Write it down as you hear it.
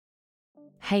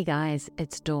Hey guys,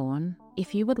 it's Dawn.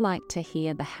 If you would like to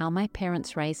hear the How My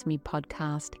Parents Raised Me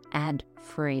podcast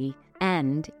ad-free,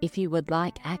 and if you would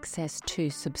like access to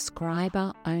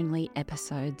subscriber-only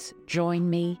episodes, join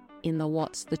me in the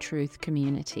What's the Truth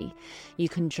community. You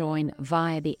can join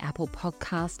via the Apple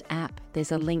Podcast app.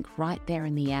 There's a link right there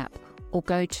in the app, or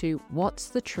go to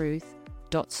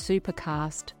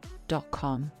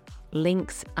whatsthetruth.supercast.com.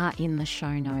 Links are in the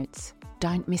show notes.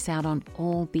 Don't miss out on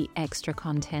all the extra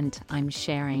content I'm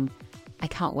sharing. I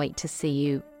can't wait to see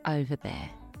you over there.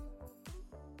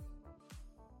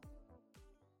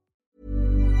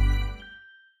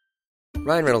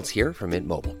 Ryan Reynolds here from Mint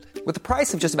Mobile. With the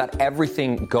price of just about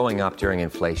everything going up during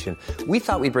inflation, we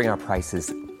thought we'd bring our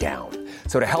prices down.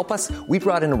 So to help us, we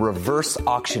brought in a reverse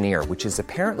auctioneer, which is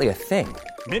apparently a thing.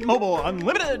 Mint Mobile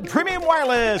Unlimited Premium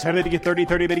Wireless. How to get 30,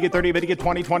 30, bit to get 30, bit to get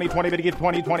 20, 20, 20, bit to get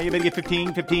 20, 20, bit to get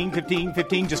 15, 15, 15,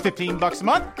 15, just $15 a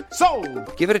month?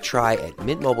 Sold! Give it a try at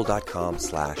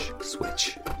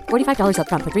mintmobile.com/switch. $45 up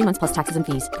front for 3 months plus taxes and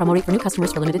fees. Promo rate for new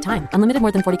customers for limited time. Unlimited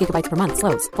more than 40 gigabytes per month.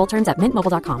 Slows full terms at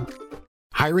mintmobile.com.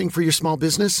 Hiring for your small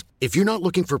business? If you're not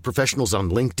looking for professionals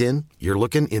on LinkedIn, you're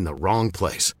looking in the wrong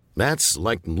place. That's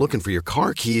like looking for your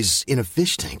car keys in a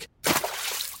fish tank.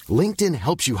 LinkedIn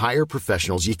helps you hire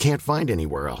professionals you can't find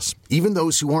anywhere else, even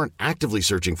those who aren't actively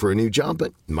searching for a new job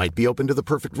but might be open to the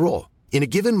perfect role. In a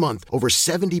given month, over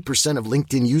 70% of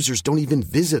LinkedIn users don't even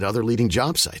visit other leading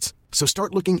job sites. So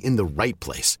start looking in the right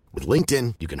place. With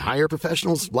LinkedIn, you can hire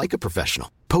professionals like a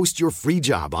professional. Post your free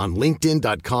job on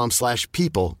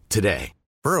linkedin.com/people today.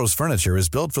 Burrow's furniture is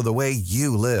built for the way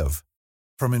you live.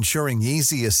 From ensuring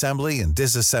easy assembly and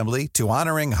disassembly to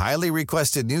honoring highly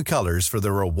requested new colors for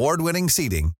their award-winning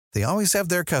seating, they always have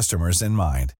their customers in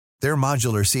mind. Their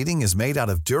modular seating is made out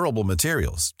of durable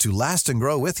materials to last and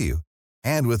grow with you.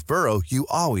 And with Burrow, you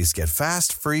always get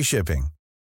fast, free shipping.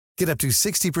 Get up to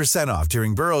 60% off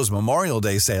during Burrow's Memorial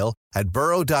Day sale at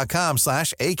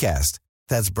burrow.com/ACAST.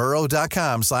 That's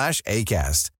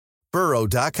burrow.com/ACAST.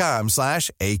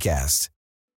 burrow.com/ACAST.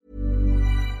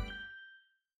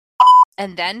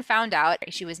 And then found out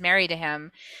she was married to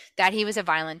him, that he was a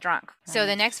violent drunk. Right. So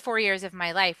the next 4 years of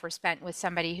my life were spent with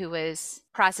somebody who was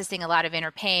processing a lot of inner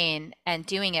pain and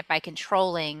doing it by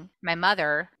controlling my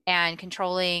mother and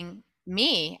controlling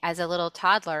me as a little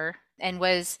toddler, and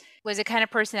was a kind of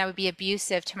person that would be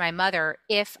abusive to my mother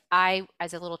if I,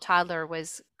 as a little toddler,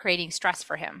 was creating stress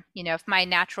for him. You know, if my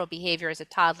natural behavior as a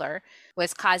toddler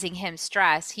was causing him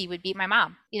stress, he would beat my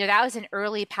mom. You know, that was an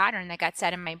early pattern that got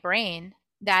set in my brain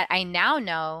that I now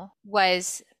know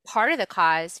was part of the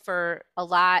cause for a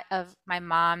lot of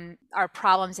our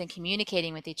problems in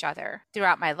communicating with each other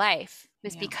throughout my life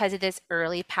was because of this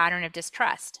early pattern of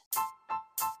distrust.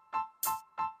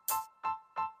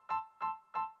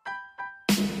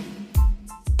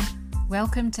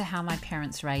 Welcome to How My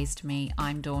Parents Raised Me.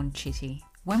 I'm Dawn Chitty.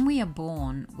 When we are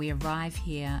born, we arrive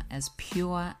here as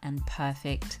pure and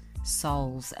perfect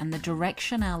souls, and the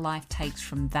direction our life takes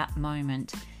from that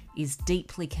moment is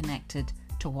deeply connected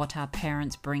to what our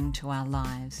parents bring to our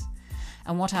lives.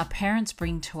 And what our parents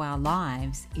bring to our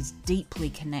lives is deeply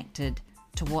connected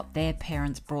to what their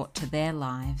parents brought to their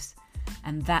lives.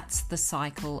 And that's the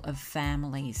cycle of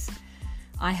families.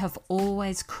 I have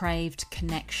always craved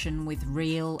connection with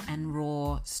real and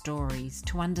raw stories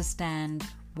to understand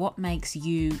what makes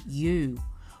you you,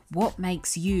 what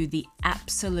makes you the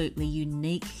absolutely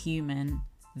unique human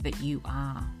that you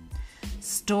are.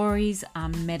 Stories are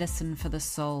medicine for the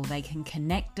soul. They can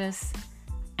connect us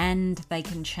and they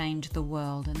can change the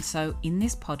world. And so in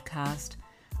this podcast,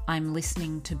 I'm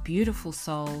listening to beautiful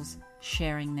souls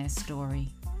sharing their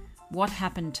story. What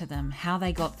happened to them, how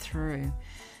they got through,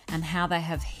 and how they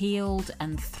have healed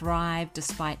and thrived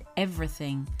despite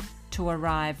everything to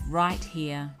arrive right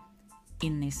here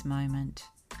in this moment.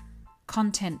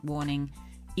 Content warning: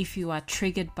 if you are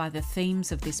triggered by the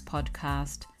themes of this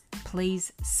podcast,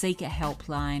 please seek a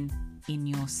helpline in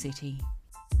your city.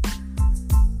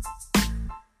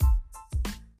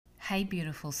 Hey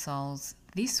beautiful souls,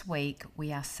 this week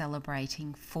we are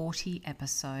celebrating 40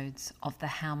 episodes of the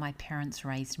How My Parents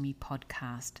Raised Me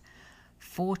podcast.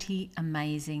 40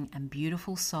 amazing and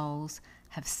beautiful souls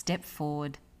have stepped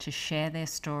forward to share their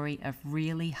story of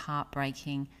really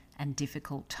heartbreaking and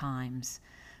difficult times.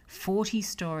 40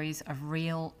 stories of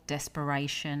real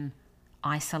desperation,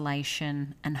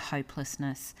 isolation and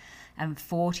hopelessness, and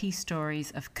 40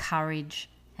 stories of courage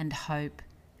and hope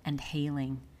and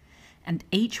healing. And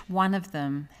each one of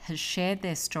them has shared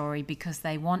their story because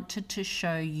they wanted to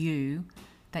show you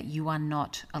that you are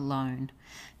not alone.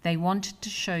 They wanted to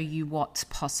show you what's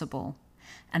possible.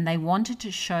 And they wanted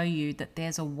to show you that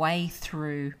there's a way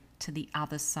through to the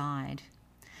other side.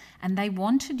 And they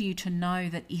wanted you to know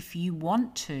that if you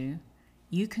want to,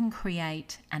 you can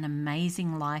create an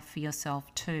amazing life for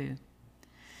yourself too.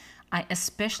 I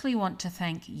especially want to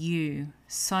thank you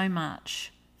so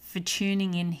much for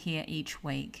tuning in here each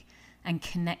week and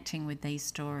connecting with these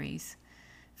stories,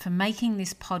 for making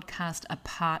this podcast a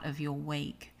part of your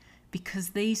week, because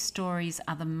these stories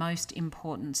are the most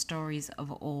important stories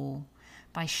of all.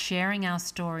 By sharing our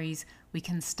stories, we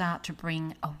can start to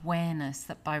bring awareness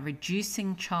that by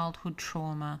reducing childhood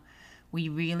trauma, we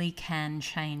really can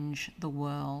change the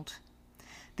world.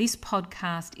 This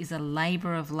podcast is a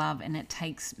labor of love, and it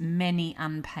takes many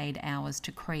unpaid hours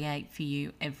to create for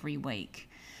you every week.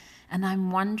 And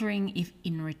I'm wondering if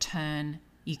in return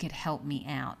you could help me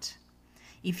out.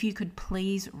 If you could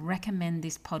please recommend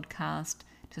this podcast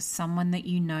to someone that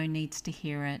you know needs to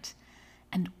hear it.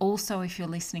 And also, if you're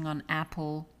listening on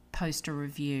Apple, post a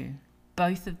review.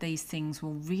 Both of these things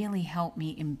will really help me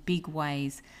in big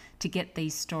ways to get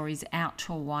these stories out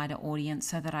to a wider audience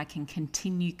so that I can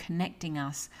continue connecting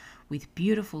us with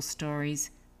beautiful stories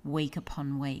week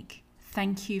upon week.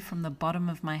 Thank you from the bottom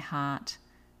of my heart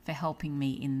for helping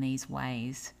me in these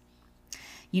ways.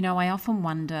 You know, I often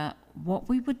wonder what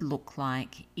we would look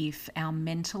like if our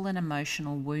mental and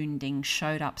emotional wounding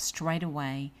showed up straight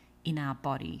away in our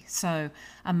body. So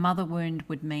a mother wound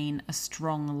would mean a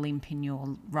strong limp in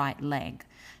your right leg,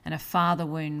 and a father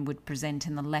wound would present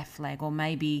in the left leg, or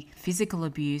maybe physical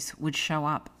abuse would show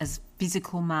up as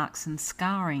physical marks and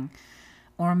scarring,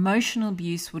 or emotional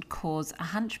abuse would cause a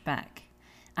hunchback.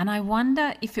 And I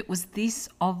wonder if it was this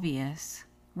obvious,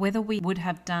 whether we would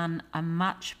have done a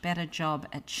much better job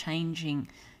at changing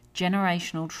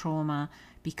generational trauma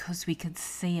because we could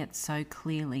see it so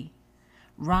clearly,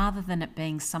 rather than it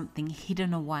being something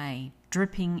hidden away,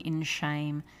 dripping in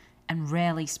shame and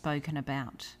rarely spoken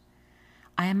about.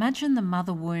 I imagine the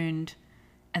mother wound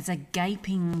as a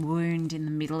gaping wound in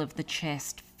the middle of the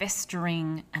chest,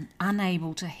 festering and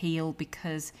unable to heal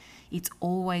because it's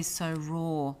always so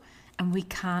raw and we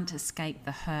can't escape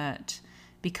the hurt,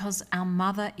 because our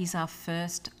mother is our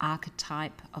first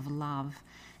archetype of love,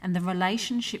 and the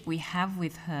relationship we have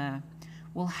with her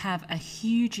will have a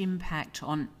huge impact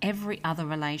on every other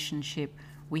relationship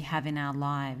we have in our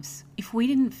lives. If we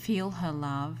didn't feel her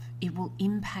love, it will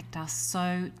impact us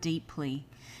so deeply.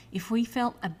 If we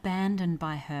felt abandoned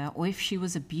by her, or if she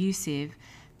was abusive,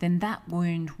 then that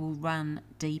wound will run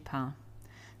deeper.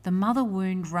 The mother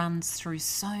wound runs through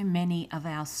so many of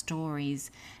our stories,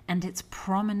 and it's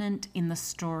prominent in the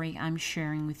story I'm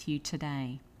sharing with you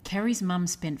today. Kerry's mum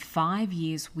spent 5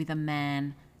 years with a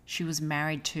man she was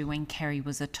married to when Kerry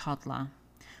was a toddler.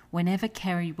 Whenever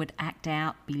Kerry would act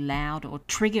out, be loud or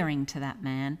triggering to that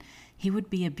man, he would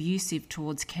be abusive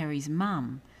towards Kerry's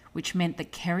mum, which meant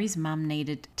that Kerry's mum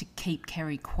needed to keep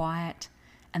Kerry quiet.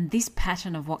 And this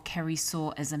pattern of what Kerry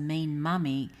saw as a mean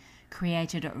mummy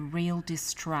created a real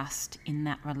distrust in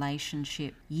that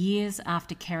relationship. Years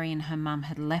after Kerry and her mum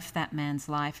had left that man's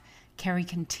life, Kerry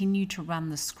continued to run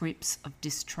the scripts of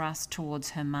distrust towards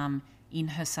her mum in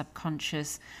her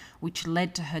subconscious, which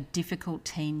led to her difficult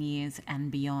teen years and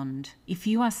beyond. If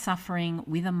you are suffering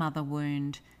with a mother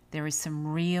wound, there is some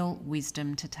real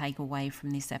wisdom to take away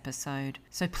from this episode.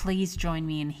 So please join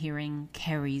me in hearing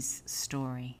Kerry's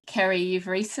story. Kerry, you've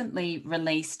recently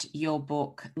released your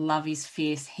book, Love is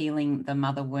Fierce, Healing the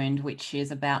Mother Wound, which is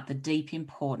about the deep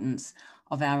importance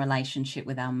of our relationship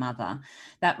with our mother.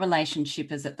 That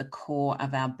relationship is at the core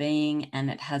of our being,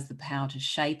 and it has the power to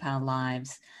shape our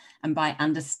lives. And by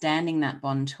understanding that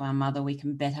bond to our mother, we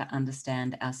can better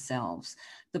understand ourselves.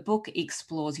 The book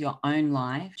explores your own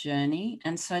life journey.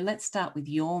 And so let's start with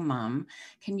your mum.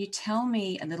 Can you tell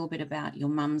me a little bit about your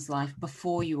mum's life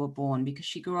before you were born? Because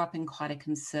she grew up in quite a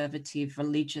conservative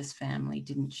religious family,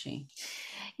 didn't she?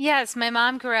 Yes, my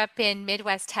mom grew up in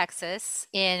Midwest Texas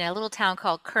in a little town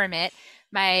called Kermit.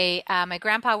 My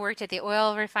grandpa worked at the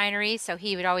oil refinery, so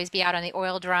he would always be out on the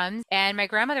oil drums. And my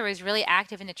grandmother was really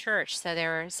active in the church. So they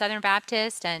were Southern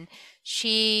Baptist, and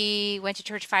she went to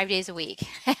church 5 days a week.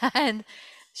 And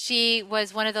she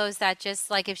was one of those that just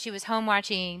like if she was home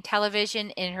watching television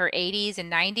in her 80s and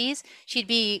 90s, she'd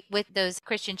be with those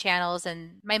Christian channels.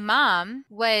 And my mom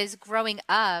was growing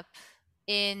up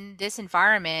in this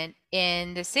environment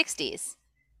in the 60s.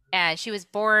 And she was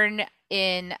born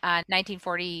in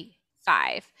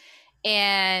 1945.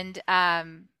 And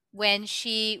when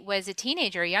she was a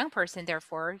teenager, a young person,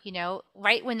 therefore,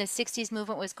 right when the 60s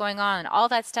movement was going on and all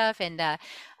that stuff, and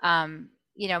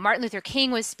Martin Luther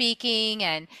King was speaking,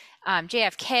 and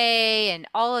JFK, and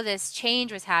all of this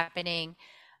change was happening.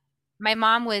 My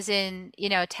mom was in,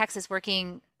 Texas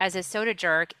working as a soda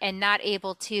jerk and not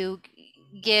able to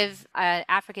give an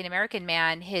African American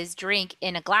man his drink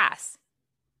in a glass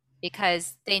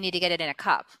because they need to get it in a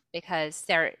cup because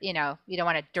they're, you don't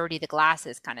want to dirty the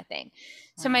glasses kind of thing.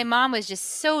 So my mom was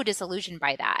just so disillusioned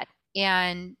by that.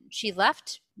 And she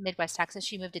left Midwest Texas.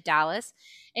 She moved to Dallas.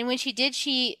 And when she did,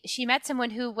 she met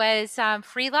someone who was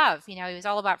free love. He was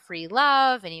all about free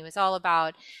love, and he was all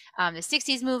about the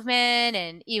 60s movement,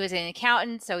 and he was an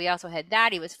accountant. So he also had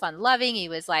that. He was fun loving. He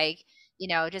was like,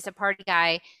 just a party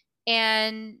guy.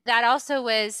 And that also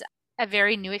was a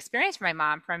very new experience for my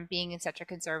mom from being in such a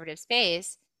conservative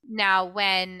space. Now,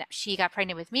 when she got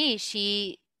pregnant with me,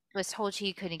 she was told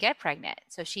she couldn't get pregnant.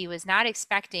 So she was not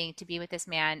expecting to be with this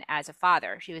man as a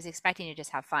father. She was expecting to just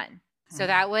have fun. So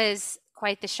that was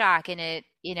quite the shock. And it,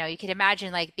 you could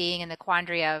imagine like being in the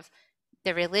quandary of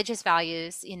the religious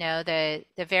values, the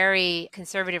very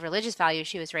conservative religious values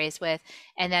she was raised with.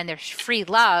 And then there's free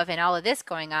love and all of this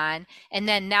going on. And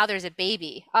then now there's a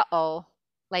baby.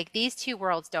 Like these two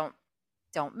worlds don't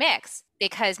mix,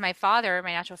 because my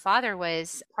natural father,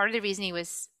 was part of the reason he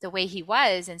was the way he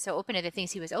was and so open to the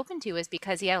things he was open to was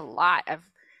because he had a lot of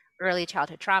early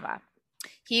childhood trauma.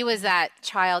 He was that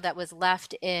child that was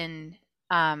left in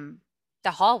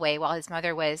the hallway while his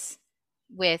mother was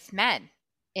with men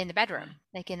in the bedroom,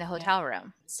 like in the hotel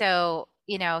room. So,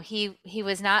 he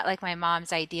was not like my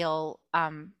mom's ideal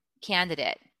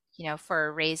candidate,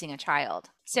 for raising a child.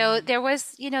 So there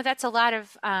was, that's a lot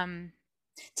of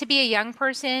to be a young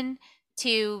person,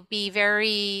 to be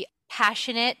very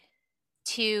passionate,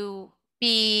 to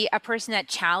be a person that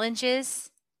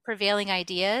challenges prevailing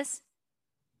ideas,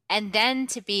 and then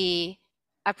to be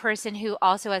a person who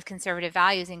also has conservative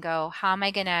values and go, how am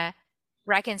I going to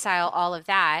reconcile all of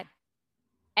that?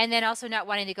 And then also not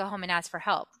wanting to go home and ask for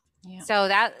help. Yeah. So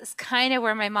that's kind of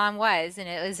where my mom was, and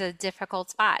it was a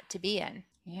difficult spot to be in.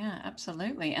 Yeah,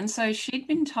 absolutely. And so she'd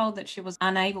been told that she was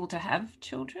unable to have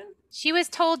children? She was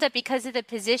told that because of the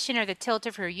position or the tilt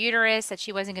of her uterus that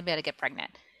she wasn't going to be able to get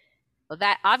pregnant. Well,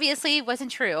 that obviously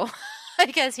wasn't true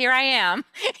because here I am,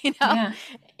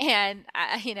 and,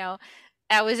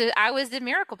 I was the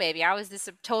miracle baby. I was this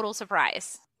total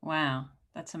surprise. Wow,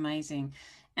 that's amazing.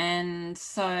 And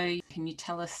so can you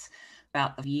tell us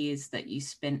about the years that you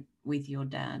spent with your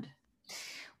dad?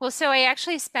 Well, so I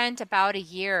actually spent about a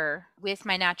year with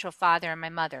my natural father and my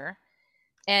mother.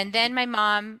 And then my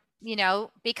mom,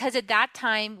 because at that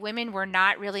time, women were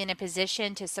not really in a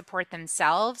position to support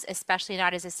themselves, especially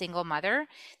not as a single mother.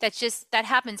 That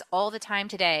happens all the time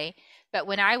today. But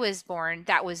when I was born,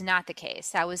 that was not the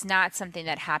case. That was not something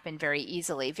that happened very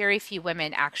easily. Very few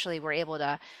women actually were able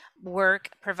to work,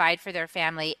 provide for their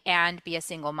family, and be a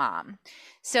single mom.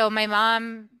 So my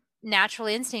mom, natural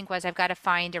instinct was, I've got to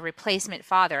find a replacement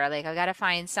father. Like, I've got to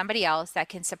find somebody else that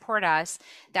can support us,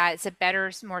 that's a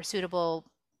better, more suitable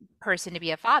person to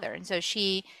be a father. And so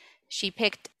she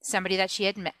picked somebody that she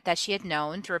had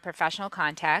known through a professional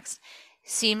context,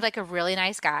 seemed like a really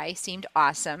nice guy, seemed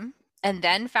awesome, and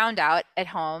then found out at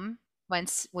home,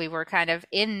 once we were kind of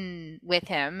in with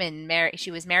him and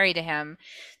she was married to him,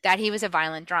 that he was a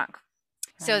violent drunk.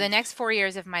 Right. So the next 4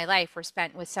 years of my life were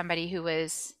spent with somebody who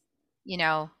was,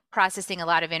 processing a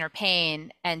lot of inner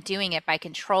pain and doing it by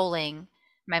controlling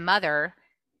my mother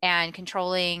and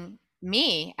controlling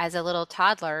me as a little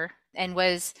toddler, and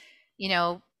was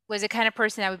a kind of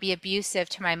person that would be abusive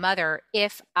to my mother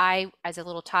if I, as a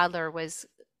little toddler, was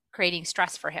creating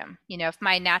stress for him. If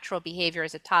my natural behavior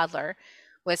as a toddler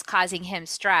was causing him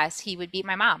stress, he would beat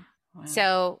my mom. Wow.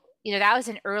 So, that was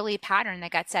an early pattern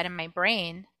that got set in my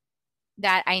brain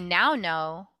that I now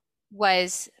know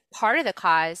was part of the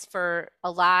cause for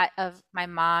a lot of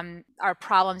our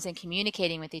problems in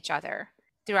communicating with each other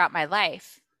throughout my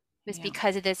life was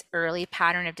because of this early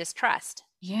pattern of distrust.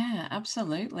 Yeah,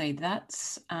 absolutely.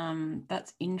 That's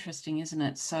interesting, isn't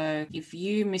it? So if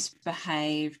you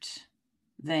misbehaved,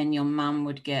 then your mum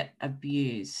would get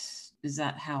abused. Is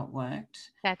that how it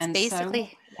worked? That's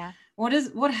basically, yeah.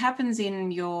 What happens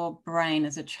in your brain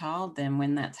as a child then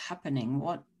when that's happening?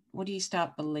 What do you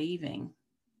start believing?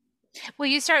 Well,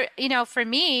 you start, for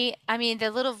me,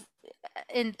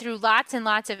 through lots and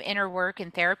lots of inner work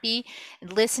and therapy,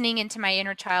 and listening into my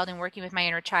inner child and working with my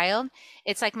inner child,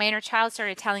 it's like my inner child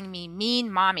started telling me, mean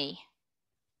mommy,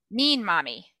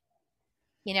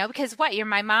 because you're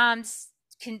my mom's,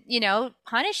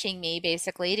 punishing me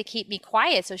basically to keep me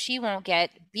quiet so she won't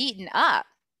get beaten up.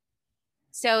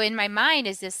 So in my mind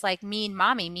is this like mean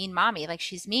mommy, like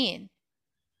she's mean.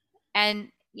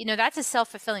 And that's a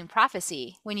self-fulfilling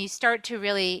prophecy. When you start to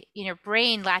really,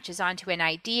 brain latches onto an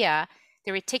idea,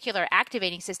 the reticular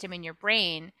activating system in your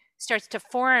brain starts to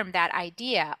form that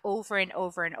idea over and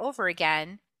over and over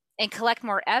again and collect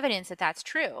more evidence that that's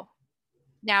true.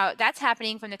 Now, that's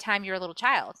happening from the time you're a little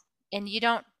child, and you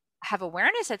don't have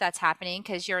awareness that that's happening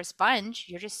because you're a sponge.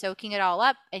 You're just soaking it all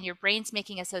up, and your brain's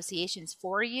making associations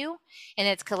for you, and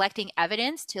it's collecting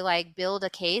evidence to like build a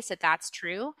case that that's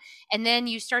true. And then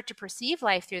you start to perceive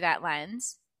life through that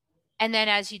lens. And then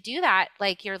as you do that,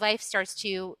 like your life starts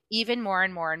to even more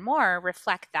and more and more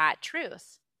reflect that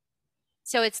truth.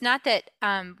 So it's not that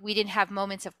we didn't have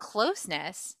moments of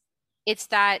closeness. It's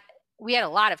that we had a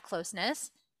lot of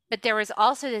closeness, but there was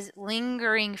also this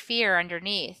lingering fear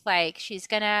underneath, like she's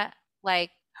gonna like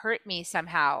hurt me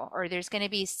somehow, or there's gonna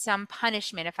be some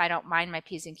punishment if I don't mind my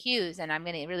P's and Q's, and I'm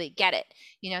gonna really get it,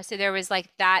 you know? So there was like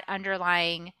that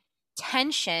underlying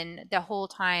tension the whole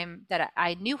time that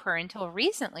I knew her until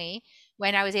recently,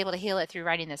 when I was able to heal it through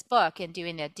writing this book and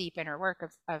doing the deep inner work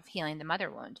of healing the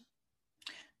mother wound.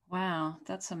 Wow,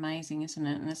 that's amazing, isn't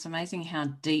it? And it's amazing how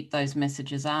deep those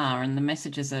messages are. And the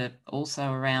messages are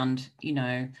also around, you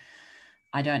know,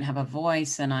 I don't have a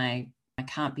voice and I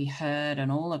can't be heard,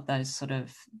 and all of those sort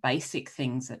of basic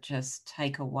things that just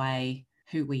take away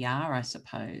who we are, I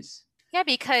suppose. Yeah,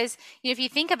 because if you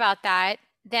think about that,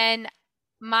 then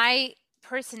my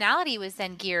personality was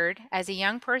then geared as a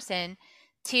young person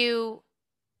to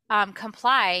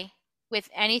comply with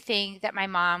anything that my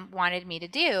mom wanted me to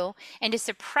do, and to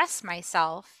suppress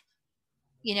myself,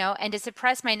 you know, and to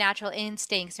suppress my natural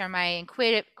instincts or my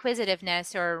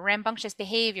inquisitiveness or rambunctious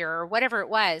behavior or whatever it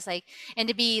was, like, and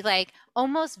to be like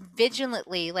almost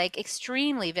vigilantly, like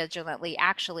extremely vigilantly,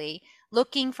 actually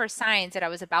looking for signs that I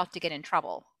was about to get in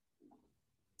trouble.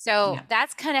 So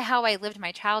that's kind of how I lived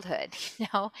my childhood, you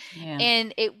know,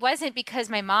 and it wasn't because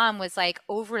my mom was like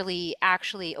overly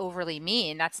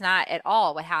mean. That's not at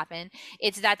all what happened.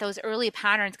 It's that those early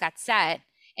patterns got set,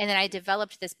 and then I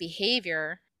developed this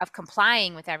behavior of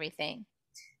complying with everything.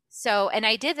 So, and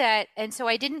I did that. And so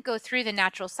I didn't go through the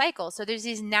natural cycle. So there's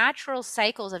these natural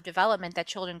cycles of development that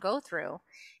children go through.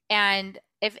 And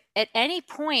if at any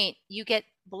point you get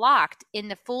blocked in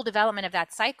the full development of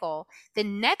that cycle, the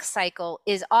next cycle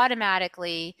is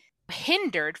automatically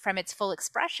hindered from its full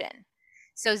expression.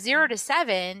 So 0 to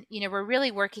 7, you know, we're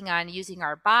really working on using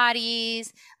our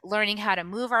bodies, learning how to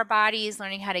move our bodies,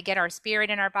 learning how to get our spirit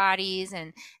in our bodies,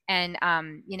 and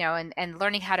you know, and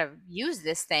learning how to use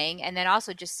this thing, and then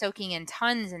also just soaking in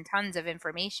tons and tons of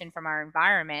information from our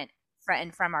environment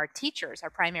and from our teachers, our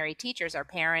primary teachers, our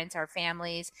parents, our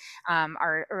families,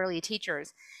 our early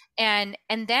teachers. And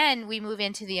then we move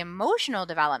into the emotional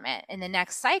development in the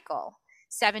next cycle,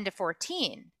 7 to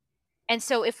 14. And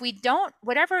so if we don't,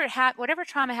 whatever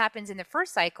trauma happens in the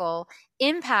first cycle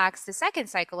impacts the second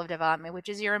cycle of development, which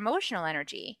is your emotional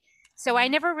energy. So I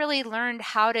never really learned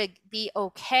how to be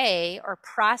okay or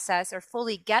process or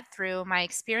fully get through my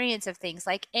experience of things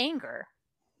like anger,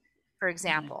 for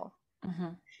example.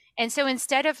 Mm-hmm. And so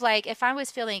instead of like, if I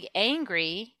was feeling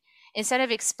angry, instead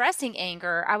of expressing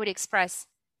anger, I would express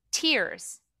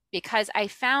tears, because I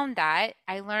found that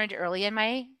I learned early in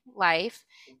my life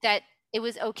that it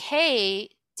was okay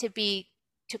to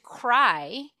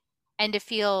cry and to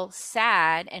feel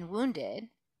sad and wounded,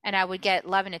 and I would get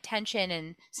love and attention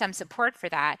and some support for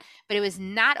that. But it was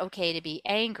not okay to be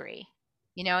angry,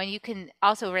 you know. And you can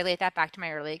also relate that back to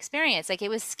my early experience. Like, it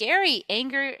was scary.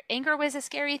 Anger was a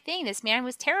scary thing. This man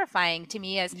was terrifying to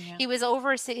me, as he was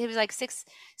like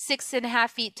 6.5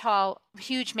 feet tall,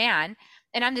 huge man,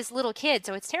 and I'm this little kid,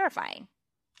 so it's terrifying,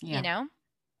 you know.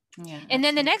 Yeah, and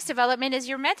then the next development is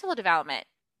your mental development,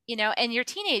 you know, and your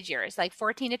teenage years, like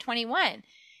 14 to 21.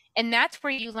 And that's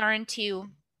where you learn to,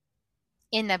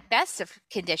 in the best of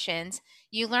conditions,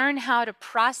 you learn how to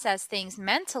process things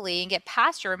mentally and get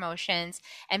past your emotions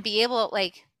and be able to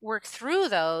like work through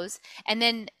those, and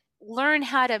then learn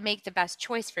how to make the best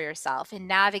choice for yourself and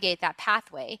navigate that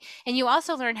pathway. And you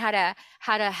also learn how to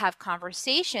have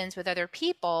conversations with other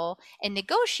people and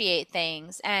negotiate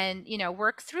things and, you know,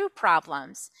 work through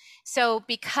problems. So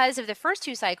because of the first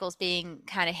two cycles being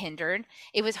kind of hindered,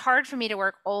 it was hard for me to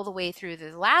work all the way through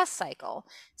the last cycle.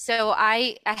 So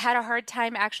I had a hard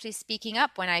time actually speaking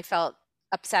up when I felt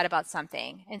upset about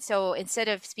something. And so instead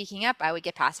of speaking up, I would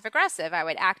get passive aggressive, I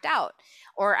would act out,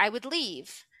 or I would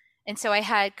leave. And so I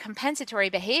had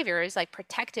compensatory behaviors, like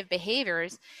protective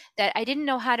behaviors, that I didn't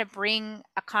know how to bring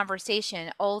a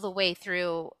conversation all the way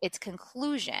through its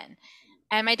conclusion.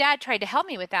 And my dad tried to help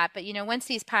me with that. But, you know, once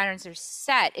these patterns are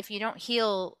set, if you don't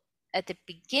heal at the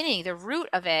beginning, the root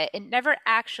of it, it never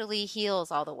actually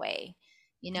heals all the way.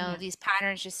 You know, these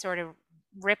patterns just sort of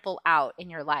ripple out in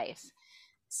your life.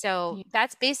 So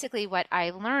that's basically what I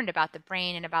learned about the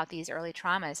brain and about these early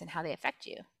traumas and how they affect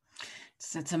you.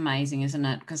 It's amazing, isn't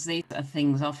it? Because these are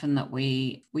things often that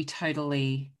we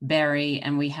totally bury,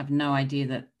 and we have no idea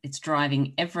that it's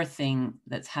driving everything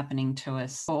that's happening to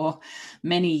us for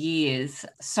many years.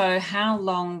 So how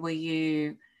long were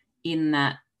you in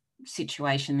that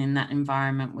situation, in that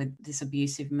environment with this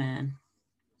abusive man?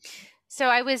 So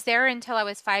I was there until I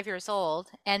was 5 years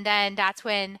old. And then that's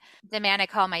when the man I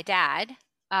call my dad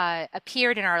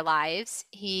appeared in our lives.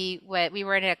 We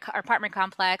were in an apartment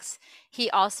complex. He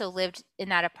also lived in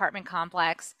that apartment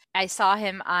complex. I saw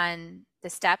him on the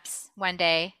steps one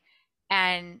day,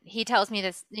 and he tells me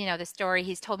this, the story.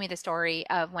 He's told me the story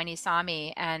of when he saw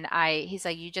me, and he's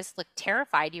like, "You just looked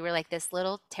terrified. You were like this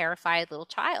little terrified little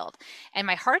child." And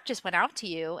my heart just went out to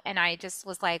you. And I just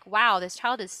was like, wow, this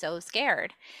child is so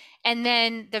scared. And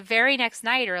then the very next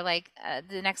night, or like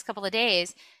the next couple of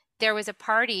days, there was a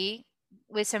party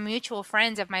with some mutual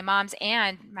friends of my mom's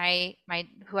and my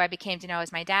who I became to know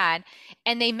as my dad,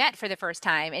 and they met for the first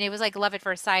time, and it was like love at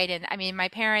first sight. And I mean, my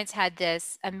parents had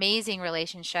this amazing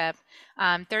relationship.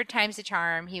 Third time's the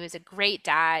charm. He was a great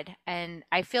dad, and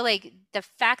I feel like the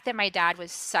fact that my dad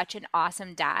was such an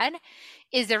awesome dad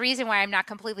is the reason why I'm not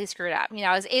completely screwed up.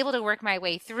 I was able to work my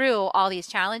way through all these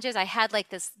challenges. I had like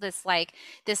this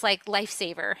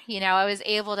lifesaver. I was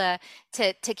able to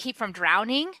keep from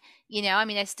drowning. I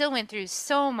mean, I still went through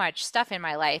so much stuff in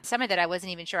my life, some of that I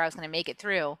wasn't even sure I was going to make it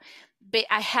through. But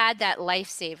I had that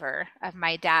lifesaver of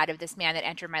my dad, of this man that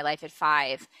entered my life at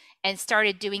 5 and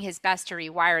started doing his best to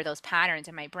rewire those patterns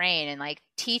in my brain and like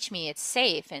teach me it's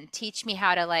safe and teach me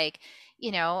how to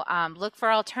look for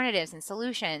alternatives and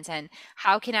solutions, and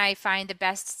how can I find the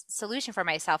best solution for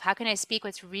myself? How can I speak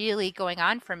what's really going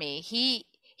on for me?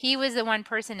 He was the one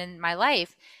person in my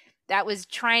life that was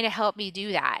trying to help me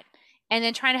do that. And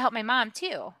then trying to help my mom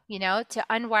too, to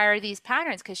unwire these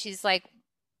patterns, because she's like,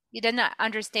 you're not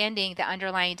understanding the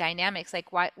underlying dynamics,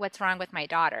 like what's wrong with my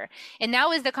daughter. And that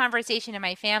was the conversation in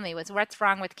my family, was what's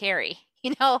wrong with Carrie?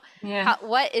 Yeah.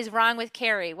 What is wrong with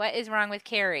Carrie? What is wrong with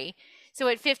Carrie? So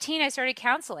at 15, I started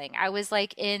counseling. I was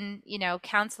like in,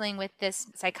 counseling with this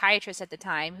psychiatrist at the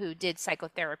time who did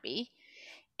psychotherapy.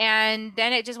 And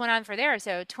then it just went on for there.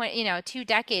 So 2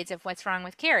 decades of what's wrong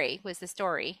with Carrie was the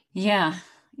story. Yeah.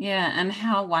 Yeah. And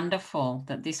how wonderful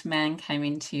that this man came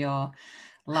into your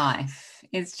life.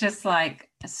 It's just like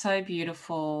so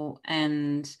beautiful,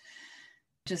 and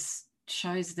just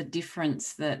shows the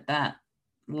difference that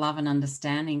love and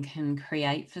understanding can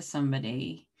create for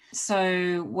somebody.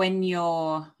 So when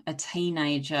you're a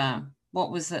teenager,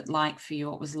 what was it like for you?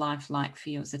 What was life like for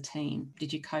you as a teen?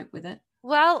 Did you cope with it?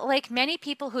 Well, like many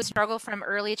people who struggle from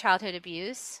early childhood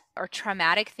abuse or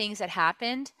traumatic things that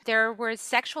happened, there was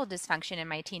sexual dysfunction in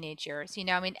my teenage years.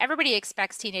 I mean, everybody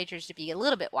expects teenagers to be a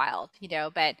little bit wild,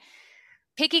 but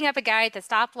picking up a guy at the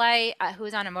stoplight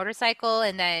who's on a motorcycle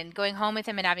and then going home with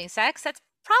him and having sex, that's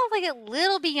probably a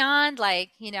little beyond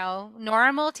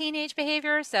normal teenage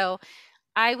behavior. So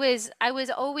I was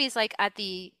always like at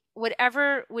the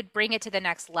whatever would bring it to the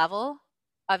next level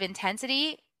of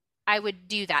intensity, I would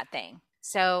do that thing.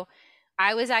 So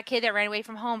I was that kid that ran away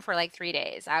from home for like 3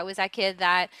 days. I was that kid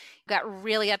that got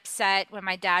really upset when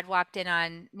my dad walked in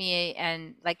on me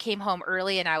and like came home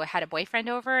early and I had a boyfriend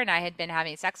over and I had been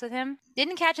having sex with him.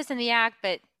 Didn't catch us in the act,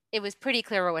 but it was pretty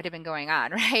clear what had been going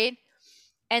on, right?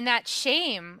 And that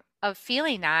shame of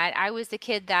feeling that, I was the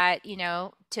kid that,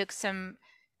 took some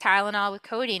Tylenol with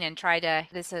codeine and tried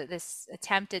this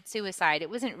attempt at suicide.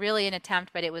 It wasn't really an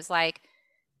attempt, but it was like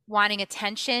wanting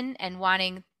attention and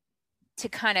wanting to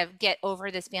kind of get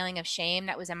over this feeling of shame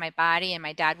that was in my body, and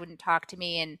my dad wouldn't talk to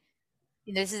me. And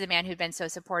this is a man who'd been so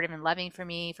supportive and loving for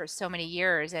me for so many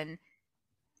years, and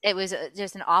it was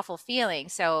just an awful feeling.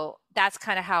 So that's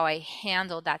kind of how I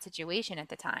handled that situation at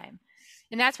the time,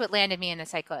 and that's what landed me in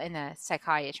the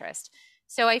psychiatrist.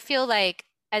 So I feel like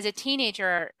as a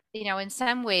teenager, in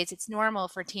some ways it's normal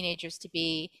for teenagers to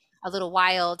be a little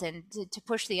wild and to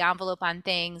push the envelope on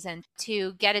things and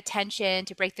to get attention,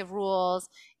 to break the rules.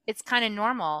 It's kind of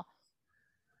normal.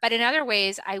 But in other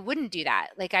ways, I wouldn't do that.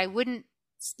 Like I wouldn't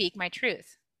speak my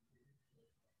truth.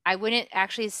 I wouldn't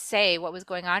actually say what was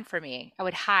going on for me. I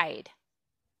would hide.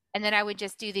 And then I would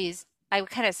just I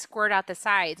would kind of squirt out the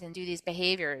sides and do these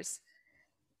behaviors.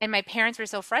 And my parents were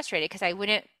so frustrated because I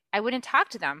wouldn't talk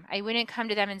to them. I wouldn't come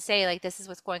to them and say, like, this is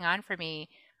what's going on for me.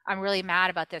 I'm really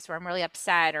mad about this, or I'm really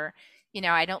upset, or,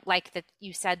 I don't like that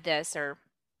you said this, or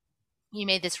you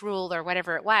made this rule, or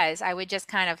whatever it was. I would just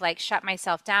kind of like shut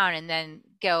myself down and then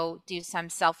go do some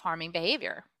self-harming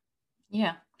behavior.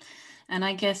 Yeah. And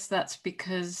I guess that's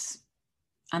because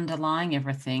underlying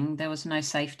everything, there was no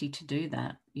safety to do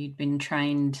that. You'd been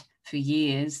trained for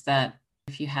years that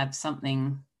if you have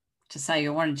something to say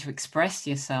you wanted to express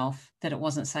yourself, that it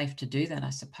wasn't safe to do that, I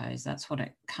suppose. That's what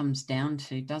it comes down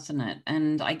to, doesn't it?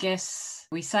 And I guess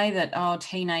we say that, oh,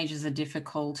 teenagers are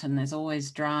difficult and there's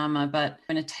always drama, but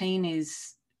when a teen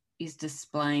is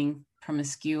displaying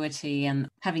promiscuity and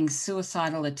having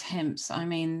suicidal attempts, I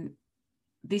mean,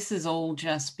 this is all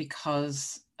just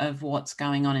because of what's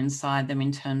going on inside them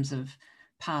in terms of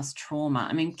past trauma.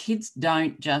 I mean, kids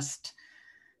don't just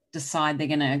decide they're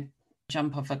going to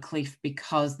jump off a cliff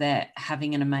because they're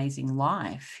having an amazing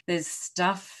life. There's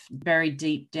stuff very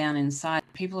deep down inside.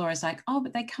 People are always like, oh,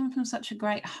 but they come from such a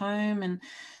great home and,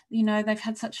 you know, they've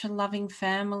had such a loving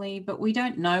family, but we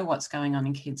don't know what's going on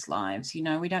in kids' lives. You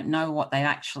know, we don't know what they've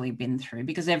actually been through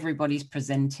because everybody's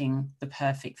presenting the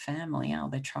perfect family. Oh,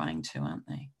 they're trying to, aren't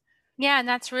they? Yeah, and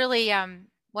that's really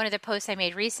one of the posts I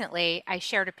made recently. I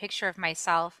shared a picture of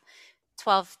myself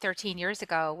 12, 13 years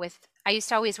ago with, I used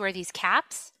to always wear these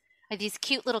caps, like these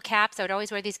cute little caps. I would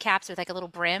always wear these caps with like a little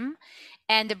brim,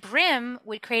 and the brim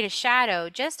would create a shadow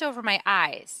just over my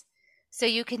eyes. So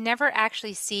you could never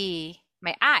actually see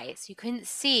my eyes. You couldn't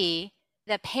see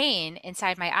the pain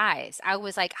inside my eyes. I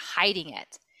was like hiding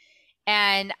it.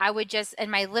 And I would just,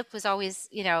 and my lip was always,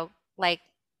 you know, like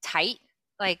tight.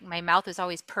 Like my mouth was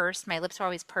always pursed, my lips were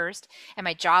always pursed, and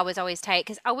my jaw was always tight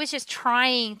because I was just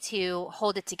trying to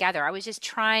hold it together. I was just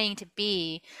trying to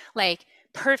be like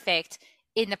perfect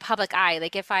in the public eye.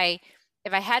 Like if I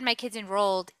had my kids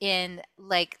enrolled in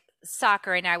like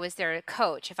soccer and I was their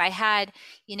coach, if I had,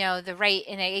 you know, the right,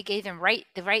 and I gave them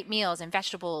the right meals and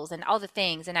vegetables and all the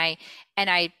things, and I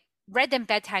read them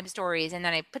bedtime stories, and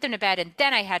then I put them to bed, and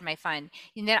then I had my fun,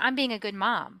 and then I'm being a good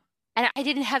mom. And I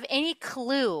didn't have any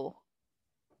clue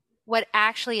what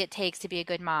actually it takes to be a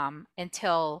good mom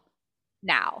until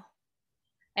now.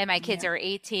 And my kids are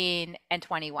 18 and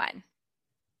 21.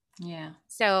 Yeah.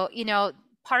 So, you know,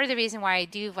 part of the reason why I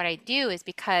do what I do is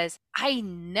because I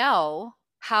know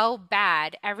how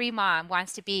bad every mom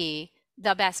wants to be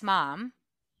the best mom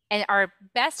and our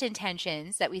best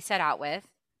intentions that we set out with.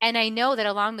 And I know that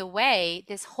along the way,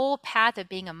 this whole path of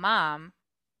being a mom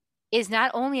is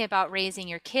not only about raising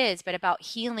your kids, but about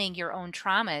healing your own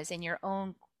traumas and your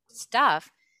own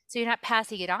stuff, so you're not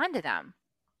passing it on to them.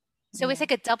 So it's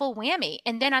like a double whammy.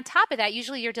 And then on top of that,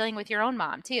 usually you're dealing with your own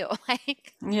mom too.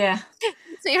 Like, yeah.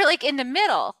 So you're like in the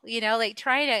middle, you know, like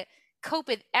trying to cope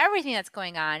with everything that's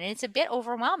going on. And it's a bit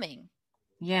overwhelming.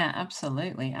 Yeah,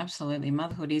 absolutely. Absolutely.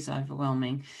 Motherhood is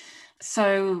overwhelming.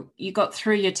 So you got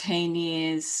through your teen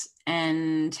years,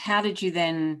 and how did you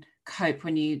then cope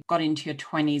when you got into your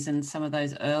 20s and some of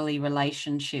those early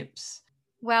relationships?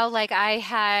 Well, like I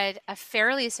had a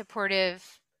very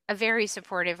supportive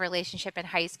relationship in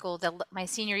high school, my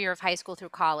senior year of high school through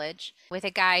college, with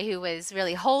a guy who was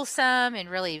really wholesome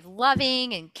and really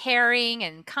loving and caring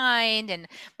and kind. And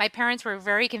my parents were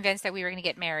very convinced that we were going to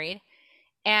get married.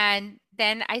 And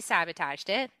then I sabotaged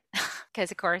it because,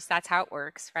 of course, that's how it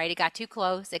works, right? It got too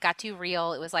close. It got too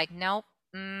real. It was like, nope.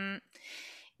 And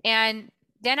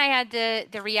then I had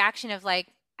the reaction of like,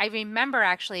 I remember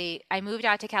actually I moved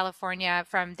out to California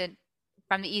from the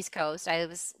East Coast. I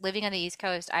was living on the East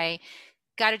Coast. I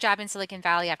got a job in Silicon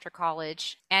Valley after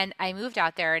college, and I moved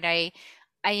out there, and I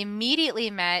immediately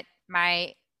met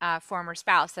my former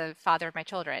spouse, the father of my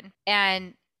children.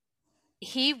 And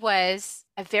he was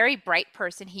a very bright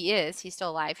person. He's still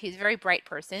alive. He's a very bright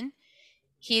person.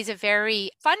 He's a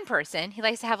very fun person. He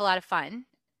likes to have a lot of fun.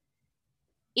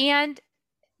 And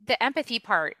the empathy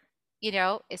part, you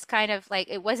know, it's kind of like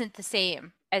it wasn't the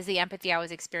same as the empathy I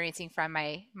was experiencing from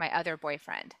my other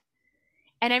boyfriend.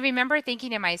 And I remember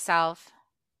thinking to myself,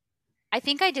 I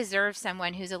think I deserve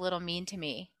someone who's a little mean to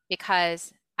me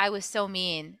because I was so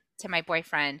mean to my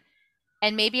boyfriend.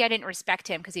 And maybe I didn't respect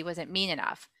him because he wasn't mean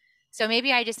enough. So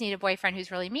maybe I just need a boyfriend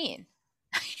who's really mean.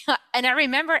 And I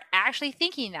remember actually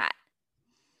thinking that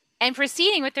and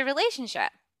proceeding with the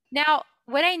relationship. Now,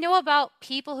 what I know about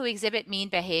people who exhibit mean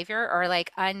behavior or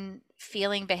like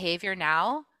unfeeling behavior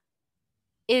now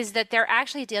is that they're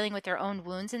actually dealing with their own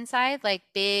wounds inside, like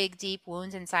big, deep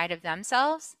wounds inside of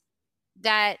themselves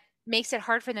that makes it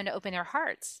hard for them to open their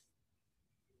hearts.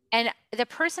 And the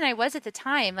person I was at the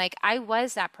time, like I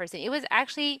was that person. It was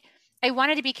actually, I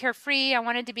wanted to be carefree. I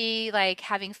wanted to be like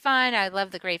having fun. I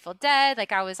love the Grateful Dead.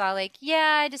 Like I was all like,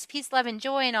 yeah, just peace, love, and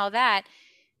joy and all that.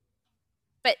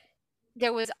 But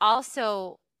there was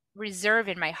also reserve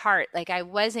in my heart. Like I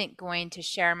wasn't going to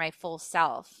share my full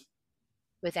self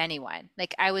with anyone.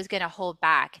 Like I was going to hold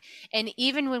back. And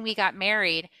even when we got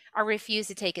married, I refused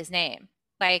to take his name.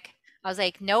 Like I was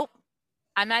like, nope,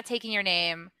 I'm not taking your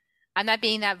name. I'm not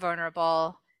being that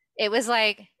vulnerable. It was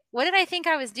like, what did I think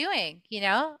I was doing? You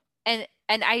know? And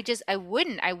I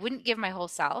wouldn't give my whole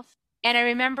self. And I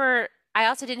remember I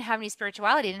also didn't have any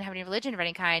spirituality, didn't have any religion of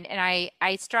any kind. And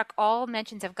I struck all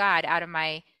mentions of God out of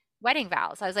my wedding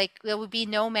vows. I was like, there would be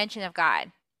no mention of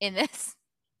God in this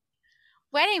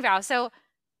wedding vow. So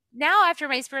now after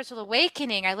my spiritual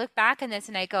awakening, I look back on this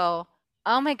and I go,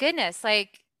 oh my goodness,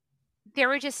 like there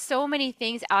were just so many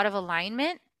things out of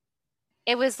alignment.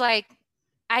 It was like,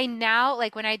 I now,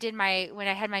 like when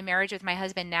I had my marriage with my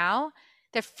husband now,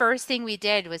 the first thing we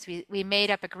did was we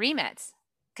made up agreements,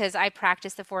 because I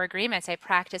practiced the 4 agreements. I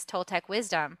practiced Toltec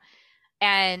wisdom.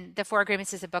 And the 4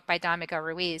 agreements is a book by Don Miguel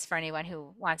Ruiz for anyone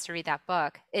who wants to read that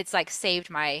book. It's like saved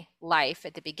my life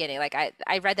at the beginning. Like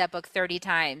I read that book 30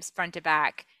 times front to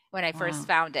back when I first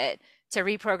found it to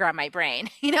reprogram my brain,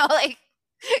 like,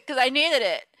 because I needed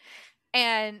it.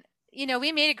 And,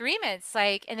 we made agreements,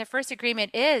 like, and the first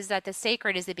agreement is that the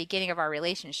sacred is the beginning of our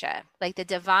relationship. Like the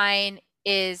divine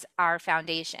is our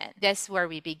foundation. That's where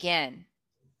we begin.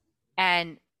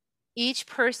 And each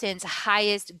person's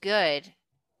highest good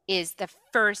is the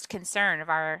first concern of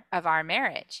our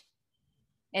marriage.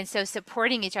 And so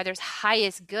supporting each other's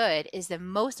highest good is the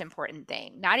most important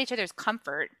thing, not each other's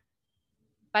comfort,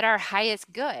 but our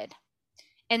highest good.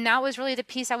 And that was really the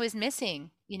piece I was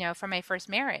missing, from my first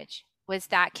marriage, was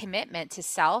that commitment to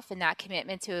self and that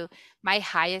commitment to my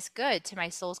highest good, to my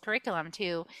soul's curriculum,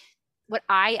 to what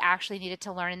I actually needed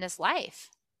to learn in this life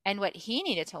and what he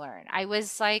needed to learn. I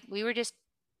was like, we were just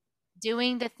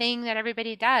doing the thing that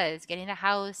everybody does, getting the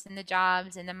house and the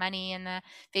jobs and the money and the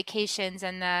vacations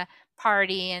and the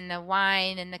party and the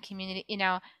wine and the community,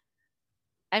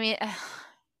 I mean,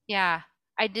 yeah,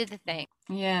 I did the thing.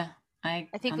 Yeah. I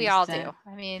think we all do.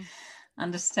 I mean,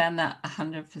 understand that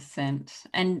 100%.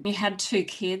 And you had 2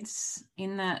 kids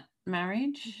in that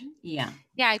marriage? Mm-hmm. Yeah.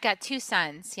 Yeah, I've got 2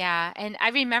 sons. Yeah. And I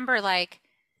remember like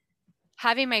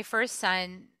having my first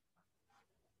son,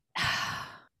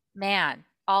 man,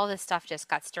 all this stuff just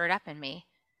got stirred up in me.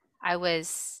 I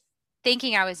was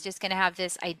thinking I was just going to have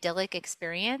this idyllic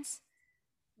experience,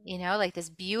 like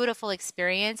this beautiful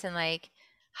experience, and like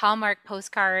Hallmark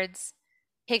postcards,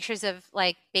 pictures of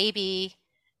like baby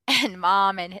and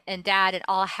mom and dad and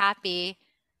all happy.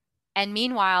 And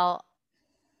meanwhile,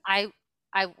 I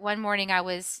one morning, I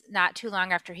was not too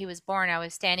long after he was born, I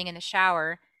was standing in the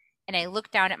shower and I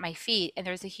looked down at my feet and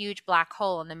there's a huge black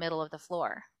hole in the middle of the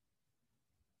floor.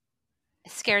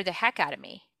 It scared the heck out of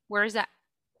me. Where is that?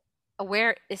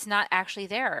 Where it's not actually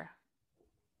there.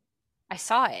 I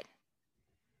saw it.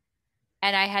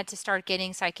 And I had to start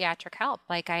getting psychiatric help.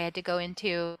 Like I had to go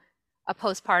into a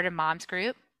postpartum moms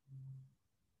group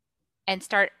and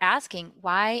start asking,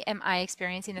 why am I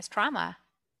experiencing this trauma?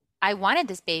 I wanted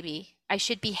this baby. I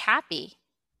should be happy.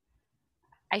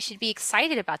 I should be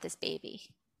excited about this baby.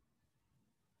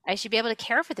 I should be able to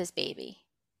care for this baby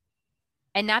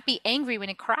and not be angry when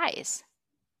it cries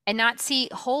and not see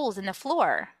holes in the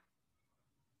floor.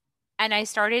 And I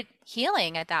started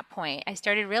healing at that point. I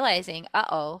started realizing,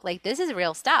 like this is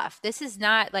real stuff. This is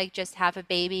not like just have a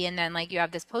baby and then like you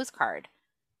have this postcard.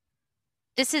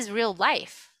 This is real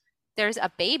life. There's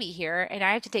a baby here and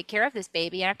I have to take care of this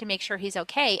baby. I have to make sure he's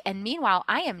okay. And meanwhile,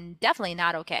 I am definitely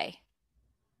not okay.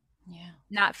 Yeah.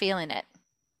 Not feeling it.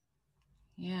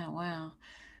 Yeah, wow.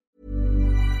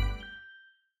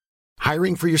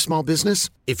 Hiring for your small business?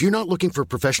 If you're not looking for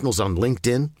professionals on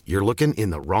LinkedIn, you're looking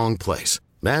in the wrong place.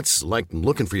 That's like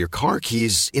looking for your car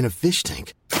keys in a fish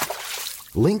tank.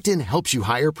 LinkedIn helps you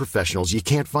hire professionals you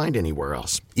can't find anywhere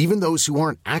else, even those who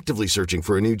aren't actively searching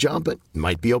for a new job but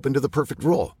might be open to the perfect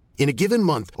role. In a given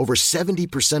month, over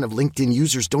 70% of LinkedIn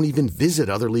users don't even visit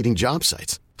other leading job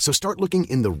sites. So start looking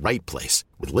in the right place.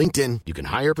 With LinkedIn, you can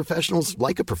hire professionals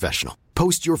like a professional.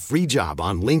 Post your free job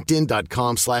on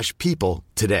linkedin.com/people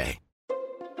today.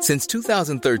 Since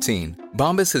 2013,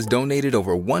 Bombas has donated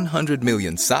over 100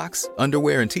 million socks,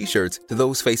 underwear, and T-shirts to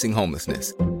those facing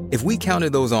homelessness. If we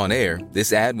counted those on air,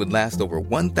 this ad would last over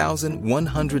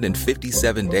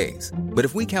 1,157 days. But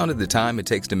if we counted the time it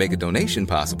takes to make a donation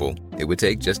possible, it would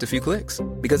take just a few clicks.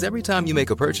 Because every time you make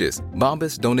a purchase,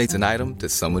 Bombas donates an item to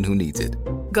someone who needs it.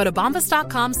 Go to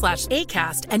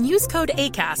bombas.com/ACAST and use code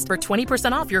ACAST for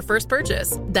 20% off your first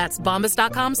purchase. That's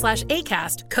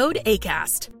bombas.com/ACAST, code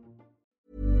ACAST.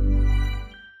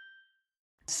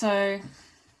 So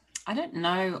I don't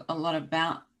know a lot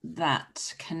about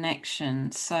that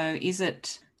connection. So is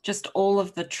it just all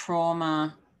of the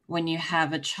trauma when you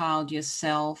have a child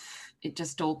yourself, it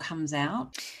just all comes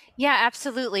out? Yeah,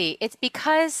 absolutely. It's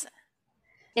because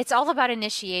it's all about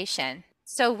initiation.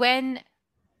 So when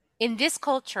in this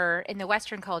culture, in the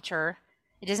Western culture,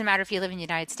 it doesn't matter if you live in the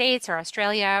United States or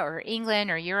Australia or England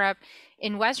or Europe,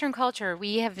 in Western culture,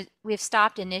 we've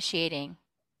stopped initiating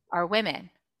our women.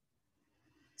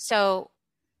 So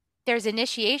there's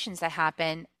initiations that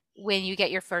happen when you get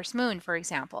your first moon, for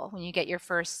example, when you get your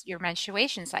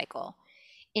menstruation cycle.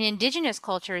 In indigenous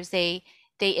cultures, they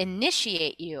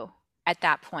initiate you at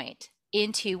that point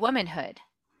into womanhood.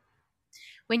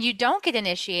 When you don't get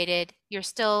initiated, you're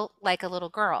still like a little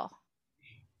girl.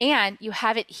 And you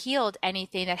haven't healed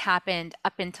anything that happened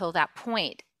up until that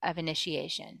point of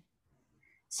initiation.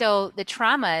 So the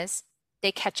traumas,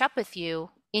 they catch up with you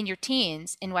in your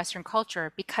teens in Western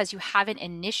culture because you haven't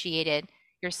initiated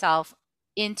yourself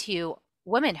into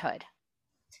womanhood.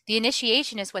 The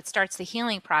initiation is what starts the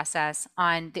healing process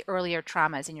on the earlier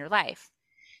traumas in your life.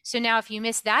 So now if you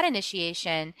miss that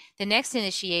initiation, the next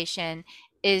initiation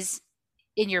is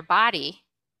in your body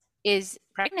is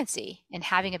pregnancy and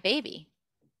having a baby.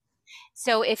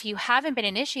 So if you haven't been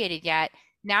initiated yet,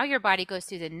 now your body goes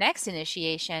through the next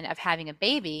initiation of having a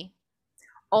baby.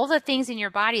 All the things in your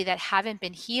body that haven't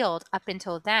been healed up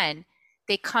until then,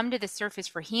 they come to the surface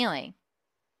for healing.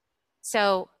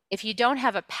 So if you don't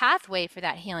have a pathway for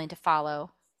that healing to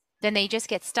follow, then they just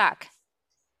get stuck.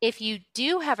 If you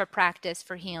do have a practice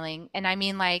for healing, and I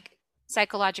mean like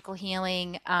psychological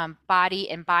healing, body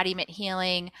embodiment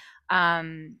healing,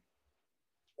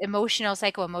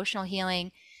 psycho-emotional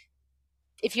healing,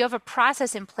 if you have a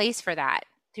process in place for that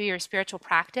through your spiritual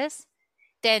practice,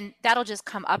 then that'll just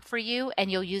come up for you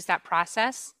and you'll use that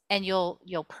process and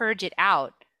you'll purge it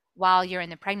out while you're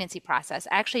in the pregnancy process.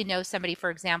 I actually know somebody,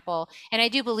 for example, and I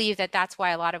do believe that that's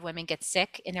why a lot of women get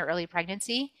sick in their early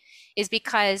pregnancy, is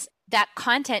because that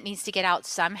content needs to get out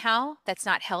somehow that's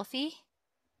not healthy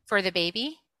for the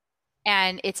baby.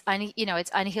 And it's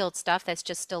unhealed stuff that's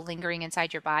just still lingering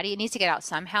inside your body. It needs to get out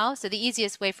somehow. So the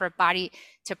easiest way for a body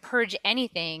to purge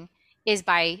anything is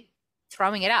by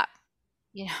throwing it up,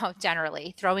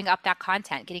 generally throwing up that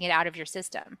content, getting it out of your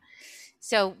system.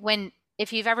 So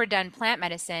if you've ever done plant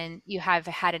medicine, you have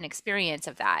had an experience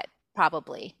of that,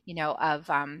 probably,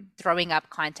 of throwing up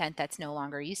content that's no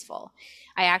longer useful.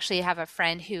 I actually have a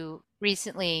friend who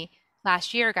recently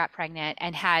last year got pregnant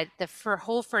and had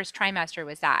whole first trimester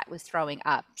was throwing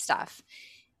up stuff.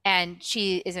 And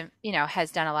she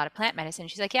has done a lot of plant medicine.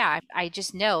 She's like, yeah, I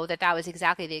just know that was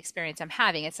exactly the experience I'm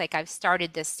having. It's like I've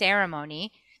started this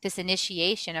ceremony, this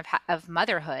initiation of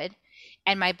motherhood,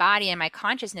 and my body and my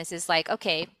consciousness is like,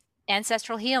 okay,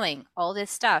 ancestral healing, all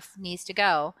this stuff needs to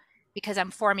go because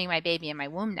I'm forming my baby in my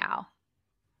womb now.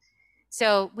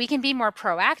 So we can be more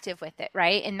proactive with it,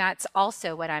 right? And that's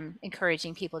also what I'm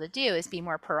encouraging people to do, is be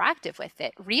more proactive with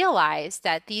it. Realize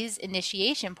that these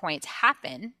initiation points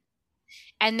happen,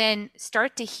 and then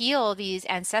start to heal these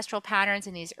ancestral patterns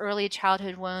and these early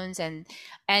childhood wounds and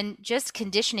just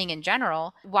conditioning in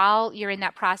general while you're in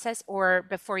that process or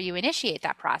before you initiate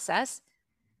that process.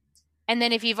 And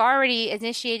then if you've already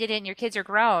initiated it and your kids are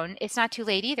grown, it's not too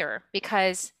late either,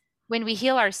 because when we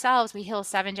heal ourselves, we heal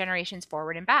 7 generations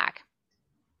forward and back.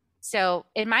 So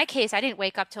in my case, I didn't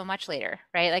wake up till much later,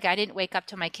 right? Like I didn't wake up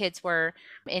till my kids were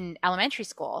in elementary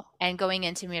school and going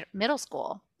into middle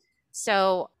school.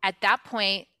 So at that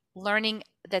point, learning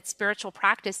that spiritual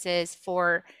practices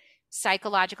for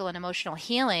psychological and emotional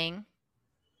healing,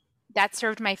 that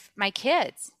served my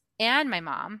kids and my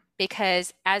mom,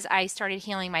 because as I started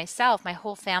healing myself, my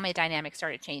whole family dynamic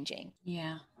started changing.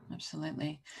 Yeah,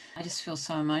 absolutely. I just feel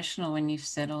so emotional when you've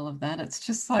said all of that. It's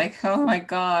just like, oh my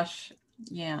gosh.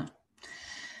 Yeah.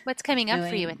 What's coming up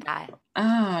for you with that?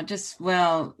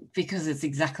 Because it's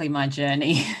exactly my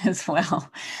journey as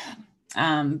well.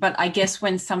 But I guess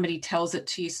when somebody tells it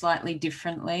to you slightly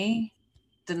differently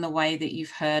than the way that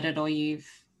you've heard it or you've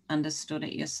understood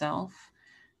it yourself,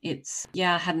 I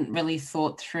hadn't really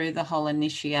thought through the whole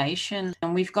initiation.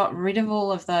 And we've got rid of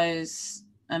all of those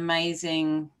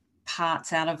amazing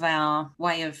parts out of our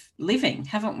way of living,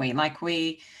 haven't we? Like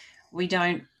we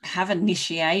don't have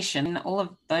initiation. All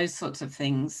of those sorts of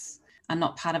things are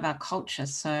not part of our culture.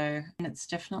 So it's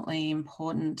definitely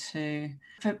important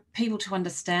for people to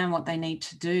understand what they need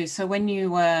to do. So when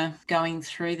you were going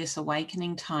through this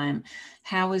awakening time,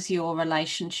 how was your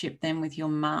relationship then with your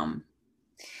mum?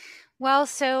 Well,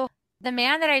 so the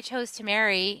man that I chose to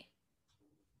marry,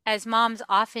 as moms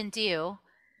often do,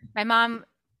 my mom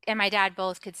and my dad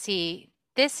both could see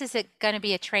this is going to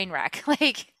be a train wreck.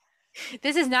 Like,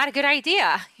 this is not a good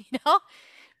idea,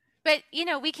 But,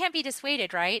 we can't be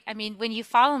dissuaded, right? I mean, when you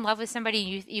fall in love with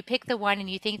somebody, you pick the one and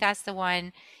you think that's the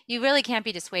one, you really can't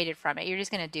be dissuaded from it. You're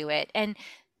just going to do it. And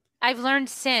I've learned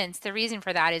since the reason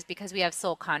for that is because we have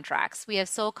soul contracts. We have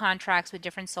soul contracts with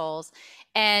different souls.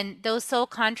 And those soul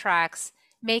contracts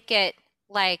make it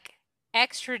like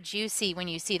extra juicy when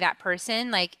you see that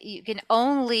person. Like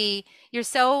you're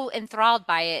so enthralled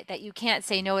by it that you can't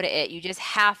say no to it. You just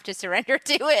have to surrender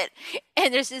to it.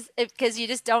 And there's just, because you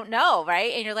just don't know,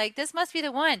 right? And you're like, this must be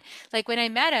the one. Like when I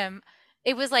met him,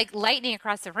 it was like lightning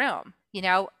across the room,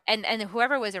 and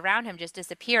whoever was around him just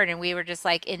disappeared. And we were just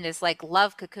like in this like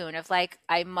love cocoon of like,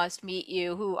 I must meet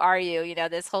you. Who are you?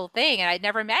 This whole thing. And I'd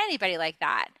never met anybody like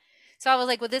that. So I was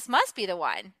like, well, this must be the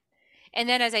one. And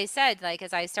then, as I said, like,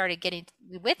 as I started getting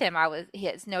with him, he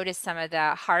has noticed some of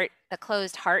the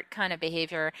closed heart kind of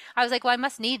behavior. I was like, well, I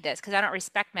must need this because I don't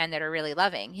respect men that are really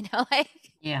loving,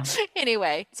 like, yeah.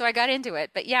 Anyway, so I got into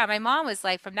it. But yeah, my mom was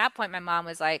like, from that point, my mom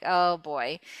was like, oh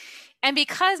boy. And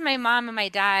because my mom and my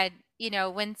dad,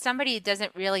 when somebody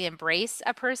doesn't really embrace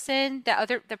a person,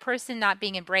 the person not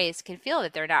being embraced can feel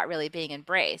that they're not really being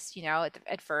embraced,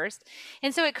 at first.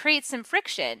 And so it creates some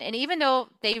friction. And even though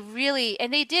they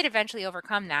did eventually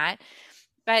overcome that,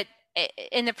 but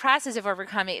in the process of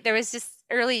overcoming, there was just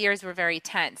early years were very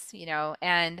tense,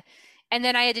 and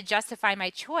then I had to justify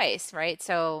my choice, right?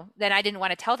 So then I didn't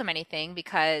want to tell them anything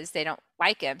because they don't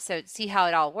like him. So see how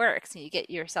it all works, and you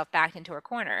get yourself backed into a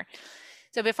corner.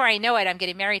 So before I know it, I'm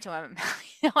getting married to him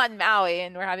on Maui,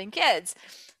 and we're having kids.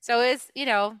 So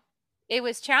it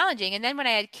was challenging. And then when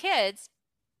I had kids,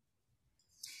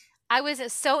 I was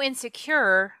so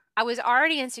insecure. I was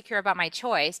already insecure about my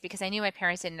choice because I knew my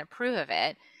parents didn't approve of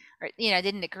it, or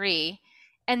didn't agree.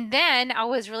 And then I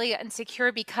was really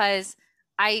insecure because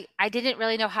I didn't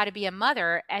really know how to be a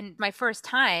mother, and my first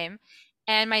time,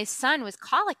 and my son was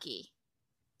colicky.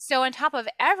 So on top of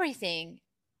everything,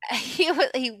 he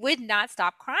would not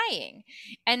stop crying.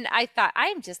 And I thought,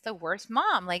 I'm just the worst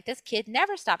mom. Like, this kid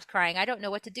never stops crying. I don't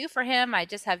know what to do for him. I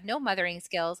just have no mothering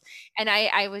skills. And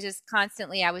I was just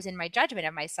constantly, I was in my judgment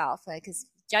of myself, because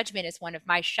judgment is one of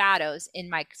my shadows in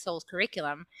my soul's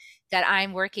curriculum that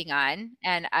I'm working on.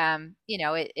 And,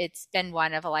 it's been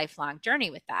one of a lifelong journey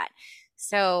with that.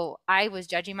 So I was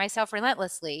judging myself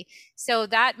relentlessly. So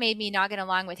that made me not get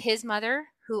along with his mother,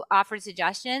 who offered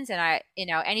suggestions. And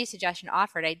any suggestion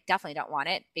offered, I definitely don't want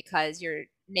it, because you're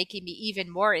making me even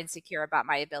more insecure about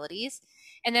my abilities.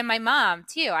 And then my mom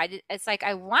too. It's like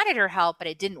I wanted her help, but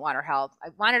I didn't want her help. I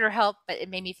wanted her help, but it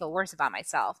made me feel worse about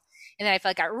myself. And then I feel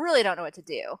like I really don't know what to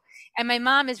do. And my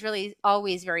mom is really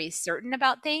always very certain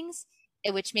about things,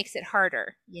 which makes it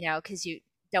harder, because you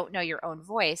don't know your own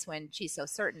voice when she's so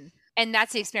certain. And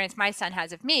that's the experience my son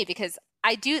has of me, because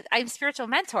I'm spiritual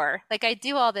mentor. Like, I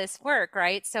do all this work,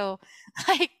 right? So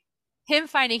like him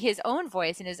finding his own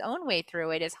voice and his own way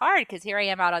through it is hard, because here I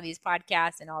am out on these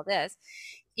podcasts and all this,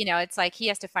 it's like he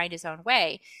has to find his own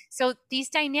way. So these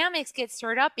dynamics get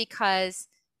stirred up because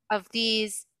of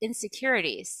these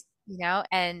insecurities,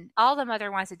 and all the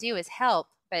mother wants to do is help,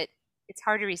 but it's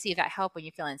hard to receive that help when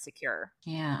you feel insecure.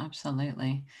 Yeah,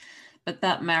 absolutely. But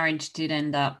that marriage did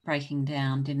end up breaking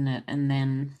down, didn't it? And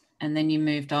then you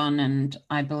moved on, and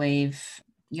I believe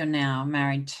you're now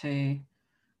married to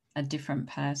a different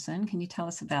person. Can you tell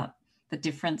us about the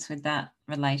difference with that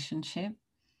relationship?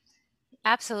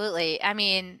 Absolutely. I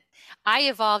mean, I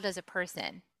evolved as a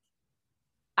person.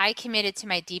 I committed to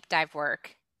my deep dive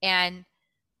work, and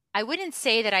I wouldn't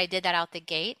say that I did that out the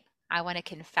gate. I want to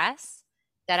confess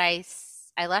that I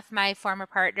left my former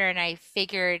partner, and I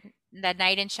figured the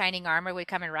knight in shining armor would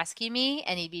come and rescue me,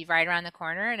 and he'd be right around the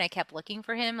corner. And I kept looking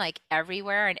for him, like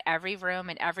everywhere, in every room,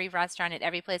 in every restaurant, in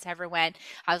every place I ever went.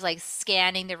 I was like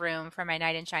scanning the room for my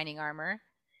knight in shining armor.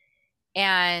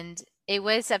 And it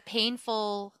was a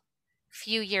painful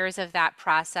few years of that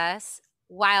process,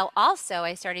 while also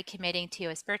I started committing to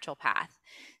a spiritual path.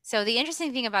 So the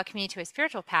interesting thing about committing to a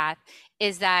spiritual path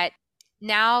is that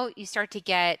now you start to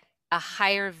get a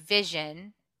higher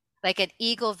vision, like an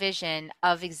eagle vision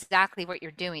of exactly what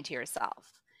you're doing to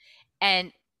yourself.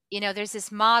 And, there's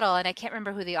this model, and I can't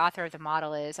remember who the author of the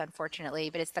model is, unfortunately,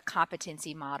 but it's the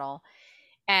competency model.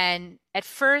 And at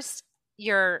first,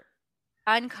 you're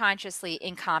unconsciously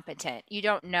incompetent. You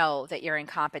don't know that you're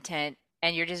incompetent,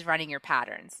 and you're just running your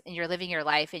patterns, and you're living your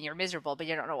life, and you're miserable, but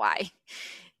you don't know why.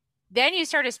 Then you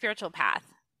start a spiritual path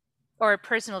or a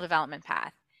personal development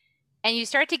path, and you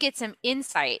start to get some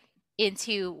insight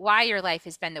into why your life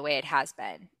has been the way it has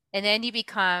been. And then you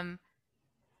become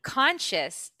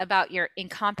conscious about your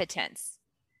incompetence.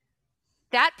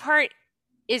 That part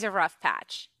is a rough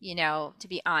patch, to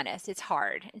be honest. It's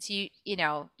hard. And so you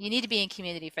need to be in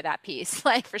community for that piece,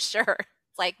 like, for sure.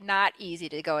 It's like not easy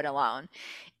to go it alone.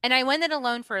 And I went it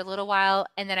alone for a little while,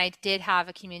 and then I did have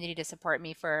a community to support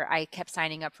me. I kept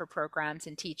signing up for programs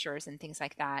and teachers and things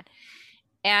like that.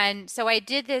 And so I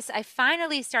did this. I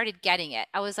finally started getting it.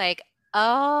 I was like,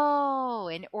 oh,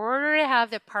 in order to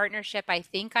have the partnership I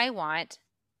think I want,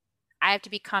 I have to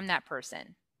become that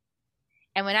person.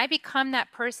 And when I become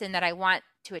that person that I want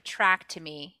to attract to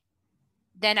me,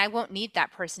 then I won't need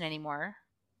that person anymore.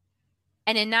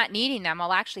 And in not needing them,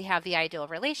 I'll actually have the ideal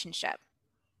relationship,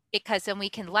 because then we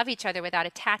can love each other without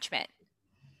attachment.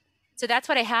 So that's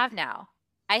what I have now.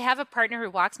 I have a partner who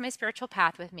walks my spiritual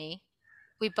path with me.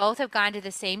 We both have gone to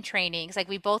the same trainings. Like,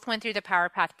 we both went through the Power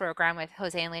Path program with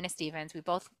Jose and Lena Stevens. We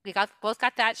both got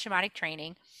that shamanic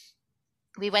training.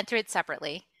 We went through it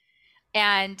separately.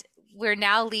 And we're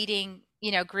now leading,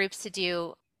 groups to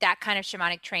do that kind of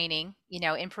shamanic training,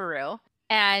 in Peru.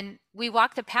 And we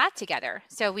walk the path together.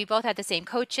 So we both have the same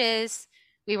coaches.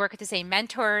 We work with the same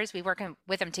mentors. We work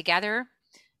with them together.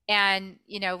 And,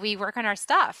 we work on our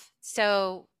stuff.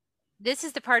 So this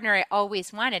is the partner I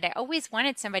always wanted. I always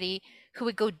wanted somebody who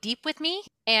would go deep with me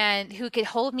and who could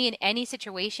hold me in any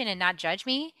situation and not judge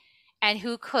me, and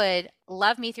who could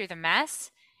love me through the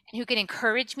mess, and who could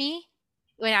encourage me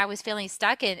when I was feeling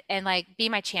stuck, and like be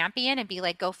my champion and be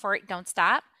like, go for it, don't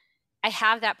stop. I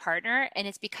have that partner, and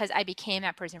it's because I became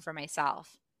that person for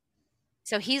myself.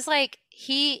 So he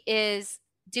is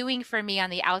doing for me on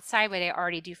the outside what I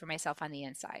already do for myself on the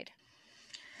inside.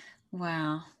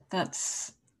 Wow, that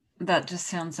just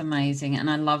sounds amazing. And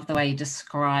I love the way you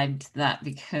described that,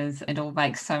 because it all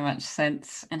makes so much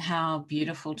sense, and how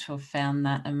beautiful to have found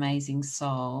that amazing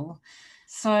soul.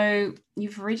 So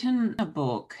you've written a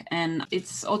book, and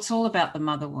it's all about the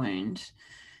mother wound.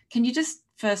 Can you just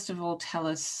first of all tell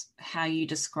us how you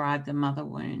describe the mother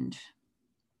wound?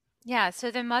 Yeah, so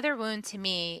the mother wound to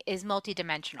me is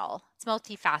multidimensional. It's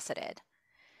multifaceted.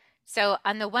 So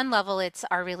on the one level, it's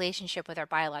our relationship with our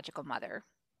biological mother.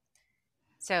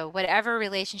 So whatever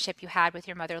relationship you had with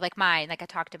your mother, like mine, like I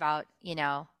talked about,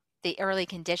 the early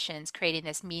conditions creating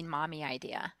this mean mommy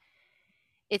idea.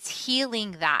 It's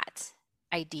healing that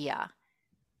idea,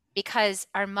 because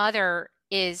our mother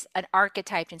is an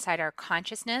archetype inside our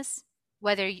consciousness,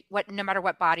 no matter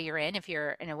what body you're in, if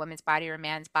you're in a woman's body or a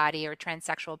man's body or a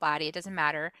transsexual body, it doesn't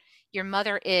matter. Your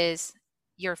mother is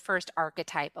your first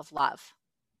archetype of love.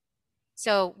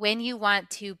 So when you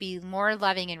want to be more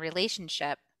loving in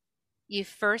relationship, you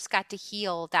first got to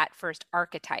heal that first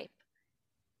archetype.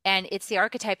 And it's the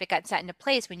archetype that got set into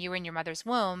place when you were in your mother's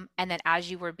womb, and then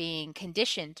as you were being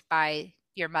conditioned by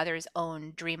your mother's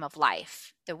own dream of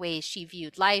life, the way she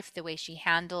viewed life, the way she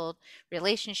handled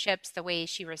relationships, the way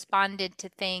she responded to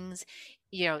things.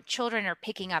 Children are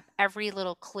picking up every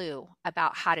little clue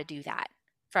about how to do that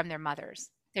from their mothers.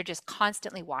 They're just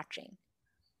constantly watching.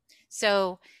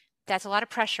 So that's a lot of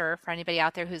pressure for anybody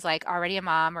out there who's like already a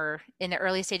mom, or in the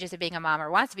early stages of being a mom, or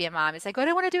wants to be a mom. It's like, oh, I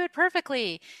don't want to do it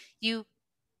perfectly. You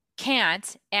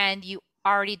can't, and you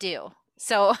already do.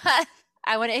 So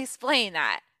I want to explain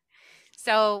that.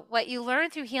 So what you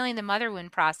learn through healing the mother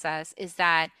wound process is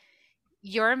that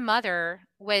your mother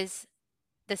was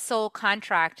the soul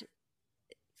contract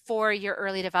for your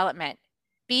early development.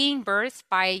 Being birthed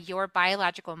by your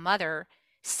biological mother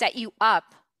set you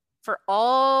up for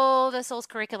all the soul's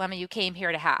curriculum you came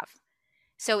here to have.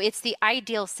 So it's the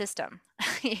ideal system.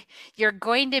 You're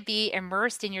going to be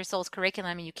immersed in your soul's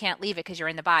curriculum, and you can't leave it because you're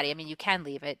in the body. I mean, you can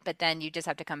leave it, but then you just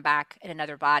have to come back in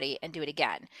another body and do it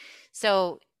again.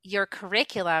 So your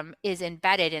curriculum is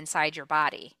embedded inside your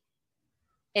body.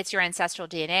 It's your ancestral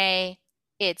DNA.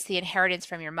 It's the inheritance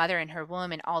from your mother in her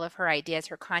womb and all of her ideas,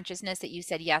 her consciousness, that you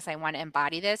said, yes, I want to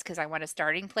embody this because I want a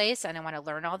starting place and I want to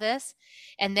learn all this.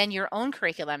 And then your own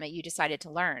curriculum that you decided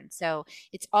to learn. So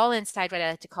it's all inside what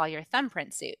I like to call your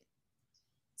thumbprint suit.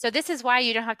 So this is why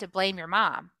you don't have to blame your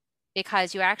mom,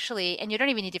 because you actually, and you don't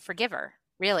even need to forgive her,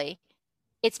 really.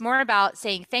 It's more about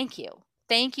saying thank you.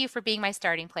 Thank you for being my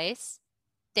starting place.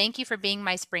 Thank you for being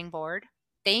my springboard.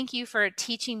 Thank you for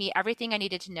teaching me everything I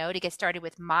needed to know to get started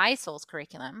with my soul's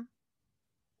curriculum.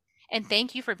 And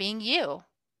thank you for being you.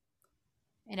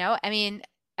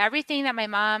 Everything that my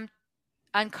mom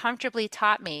uncomfortably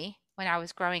taught me when I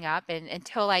was growing up and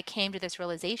until I came to this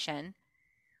realization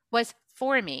was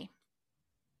for me.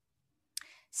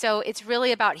 So it's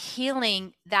really about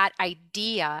healing that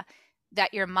idea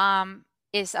that your mom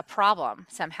is a problem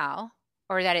somehow,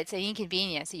 or that it's an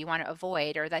inconvenience that you want to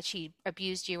avoid, or that she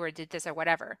abused you or did this or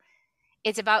whatever.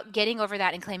 It's about getting over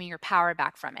that and claiming your power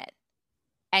back from it.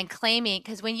 And claiming,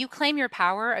 because when you claim your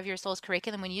power of your soul's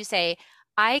curriculum, when you say,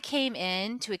 I came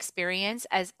in to experience,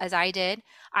 as I did,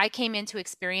 I came in to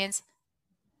experience,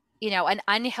 an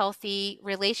unhealthy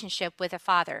relationship with a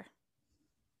father.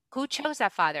 Who chose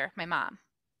that father? My mom.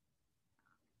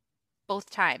 Both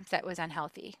times that was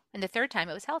unhealthy. And the third time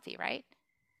it was healthy, right?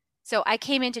 So I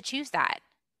came in to choose that.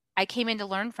 I came in to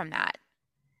learn from that.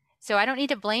 So I don't need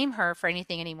to blame her for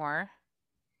anything anymore.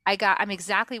 I'm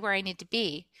exactly where I need to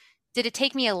be. Did it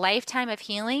take me a lifetime of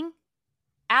healing?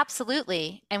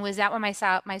 Absolutely. And was that what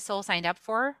my soul signed up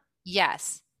for?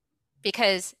 Yes.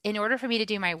 Because in order for me to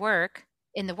do my work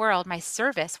in the world, my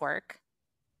service work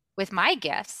with my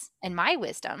gifts and my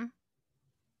wisdom,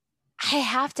 I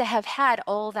have to have had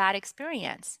all that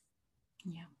experience.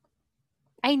 Yeah.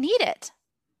 I need it.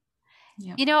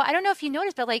 Yeah. You know, I don't know if you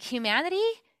noticed, but like humanity,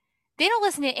 they don't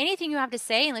listen to anything you have to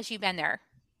say unless you've been there.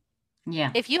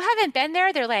 Yeah. If you haven't been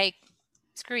there, they're like,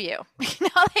 screw you. You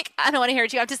know, like, I don't want to hear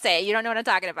what you have to say. You don't know what I'm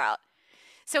talking about.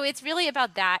 So it's really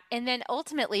about that. And then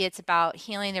ultimately it's about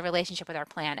healing the relationship with our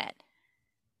planet,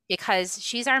 because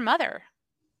she's our mother.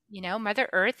 You know, Mother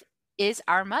Earth is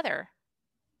our mother,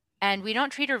 and we don't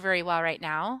treat her very well right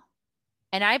now.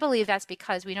 And I believe that's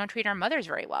because we don't treat our mothers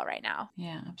very well right now.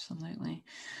 Yeah, absolutely.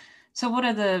 So what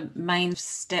are the main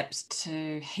steps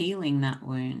to healing that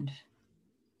wound?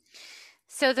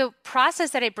 So the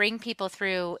process that I bring people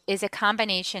through is a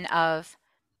combination of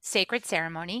sacred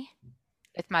ceremony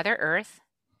with Mother Earth,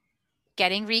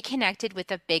 getting reconnected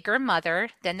with a bigger mother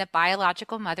than the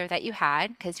biological mother that you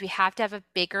had, because we have to have a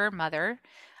bigger mother,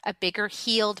 a bigger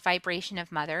healed vibration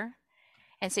of mother.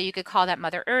 And so you could call that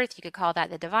Mother Earth, you could call that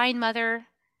the Divine Mother,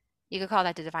 you could call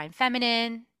that the Divine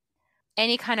Feminine,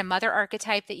 any kind of mother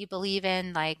archetype that you believe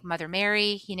in, like Mother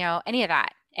Mary, you know, any of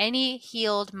that. Any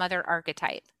healed mother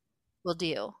archetype will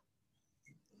do.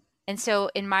 And so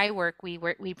in my work, we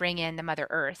bring in the Mother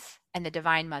Earth and the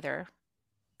Divine Mother.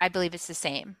 I believe it's the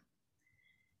same.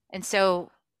 And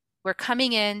so we're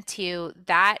coming into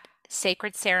that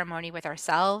sacred ceremony with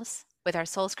ourselves, with our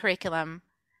soul's curriculum,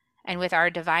 and with our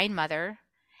Divine Mother,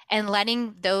 and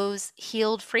letting those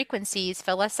healed frequencies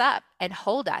fill us up and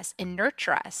hold us and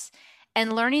nurture us,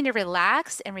 and learning to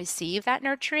relax and receive that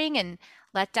nurturing and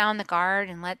let down the guard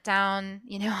and let down,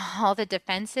 you know, all the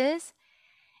defenses,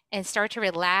 and start to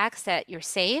relax that you're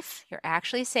safe. You're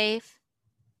actually safe.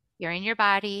 You're in your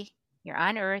body. You're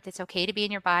on Earth. It's okay to be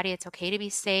in your body. It's okay to be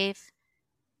safe.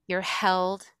 You're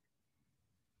held.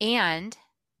 And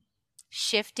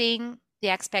shifting the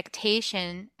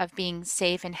expectation of being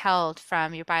safe and held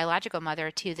from your biological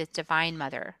mother to the Divine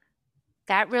Mother.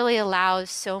 That really allows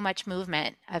so much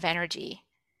movement of energy.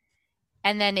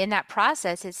 And then in that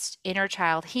process, it's inner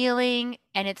child healing,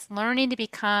 and it's learning to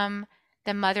become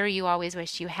the mother you always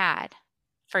wished you had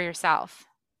for yourself.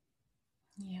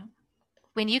 Yeah.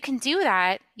 When you can do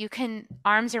that, you can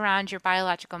arms around your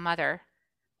biological mother.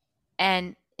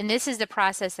 And this is the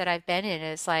process that I've been in,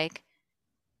 is like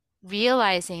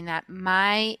realizing that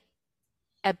my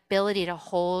ability to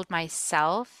hold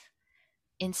myself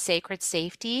in sacred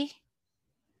safety,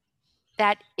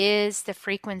 that is the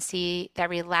frequency that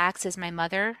relaxes my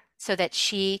mother so that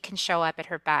she can show up at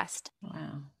her best.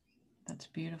 Wow. That's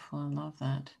beautiful. I love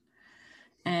that.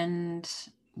 And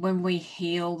when we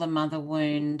heal the mother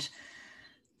wound,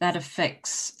 that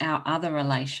affects our other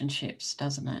relationships,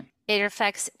 doesn't it? It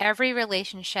affects every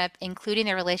relationship, including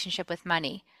their relationship with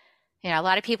money. You know, a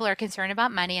lot of people are concerned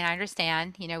about money, and I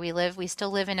understand. You know, we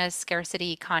still live in a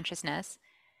scarcity consciousness.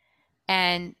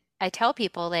 And I tell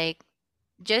people, like,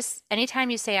 just anytime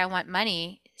you say, I want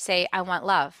money, say, I want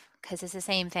love, because it's the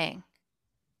same thing.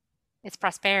 It's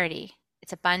prosperity,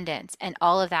 it's abundance, and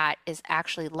all of that is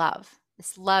actually love.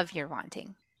 It's love you're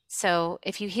wanting. So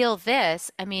if you heal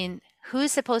this, I mean,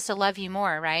 who's supposed to love you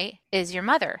more, right? Is your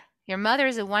mother. Your mother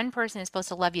is the one person who's supposed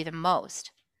to love you the most,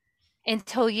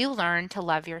 until you learn to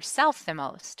love yourself the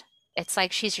most. It's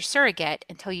like she's your surrogate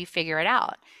until you figure it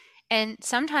out. And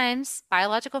sometimes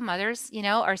biological mothers, you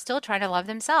know, are still trying to love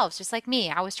themselves, just like me.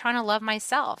 I was trying to love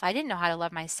myself. I didn't know how to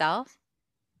love myself.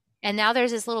 And now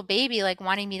there's this little baby like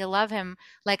wanting me to love him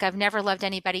like I've never loved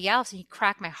anybody else. And you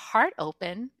crack my heart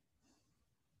open.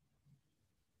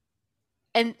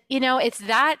 And, you know, it's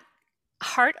that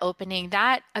heart opening,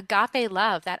 that agape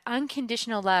love, that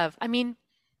unconditional love. I mean,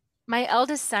 my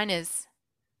eldest son is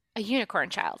a unicorn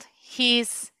child. He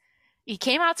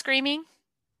came out screaming,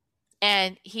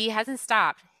 and he hasn't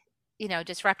stopped, you know,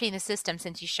 disrupting the system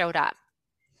since he showed up.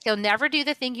 He'll never do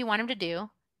the thing you want him to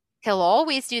do. He'll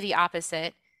always do the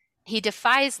opposite. He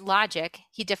defies logic.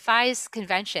 He defies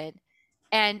convention.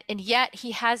 And yet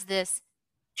he has this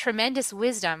tremendous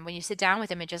wisdom. When you sit down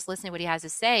with him and just listen to what he has to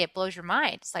say, it blows your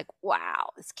mind. It's like, wow,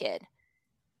 this kid.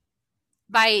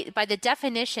 By the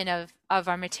definition of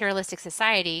our materialistic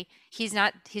society, he's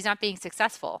not being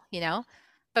successful, you know,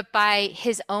 but by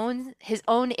his own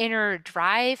inner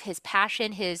drive, his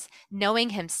passion, his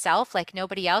knowing himself like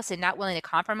nobody else, and not willing to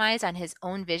compromise on his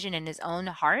own vision and his own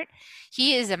heart,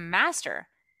 he is a master.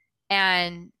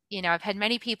 And You know, I've had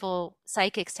many people,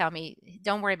 psychics, tell me,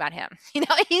 don't worry about him. You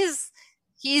know, he's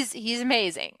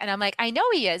amazing. And I'm like, I know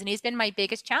he is. And he's been my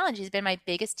biggest challenge. He's been my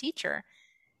biggest teacher.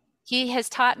 He has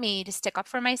taught me to stick up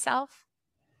for myself.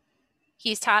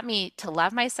 He's taught me to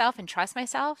love myself and trust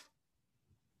myself.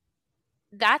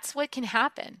 That's what can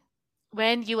happen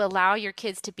when you allow your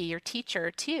kids to be your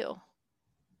teacher too.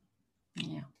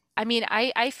 Yeah. I mean,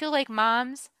 I feel like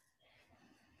I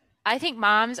think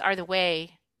moms are the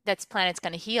way that planet's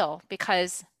going to heal,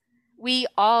 because we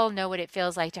all know what it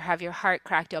feels like to have your heart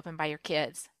cracked open by your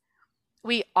kids.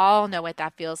 We all know what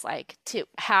that feels like, to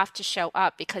have to show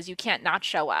up because you can't not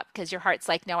show up, because your heart's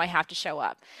like, no, I have to show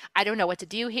up. I don't know what to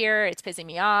do here. It's pissing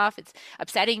me off. It's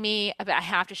upsetting me, but I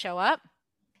have to show up.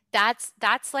 That's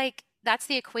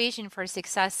the equation for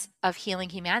success of healing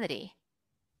humanity.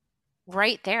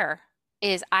 Right there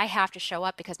is, I have to show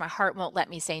up because my heart won't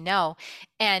let me say no.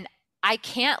 And I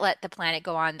can't let the planet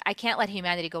go on. I can't let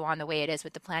humanity go on the way it is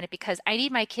with the planet, because I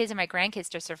need my kids and my grandkids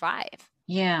to survive.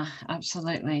 Yeah,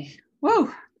 absolutely.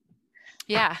 Woo.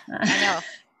 Yeah, I know.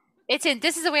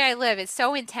 This is the way I live. It's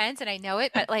so intense and I know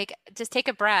it, but like, just take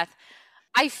a breath.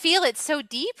 I feel it so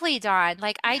deeply, Dawn.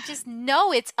 Like, I just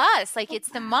know it's us. Like, it's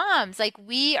the moms. Like,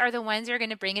 we are the ones who are going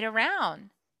to bring it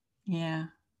around. Yeah,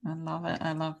 I love it.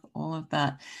 I love all of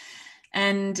that.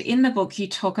 And in the book, you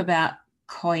talk about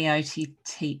coyote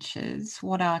teachers.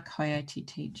 What are coyote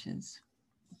teachers?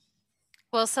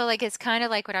 Well, so like, it's kind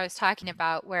of like what I was talking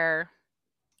about, where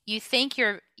you think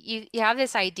you have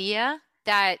this idea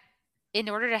that in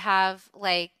order to have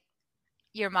like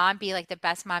your mom be like the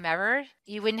best mom ever,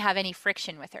 you wouldn't have any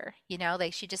friction with her, you know,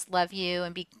 like she just love you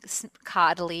and be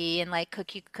coddly and like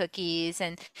cook you cookies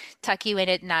and tuck you in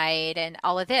at night and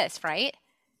all of this, right?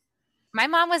 My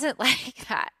mom wasn't like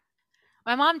that.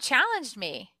 My mom challenged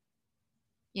me.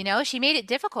 You know, she made it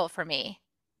difficult for me,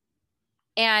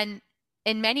 and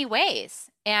in many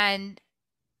ways. And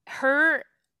her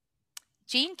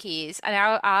Gene Keys, and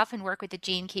I often work with the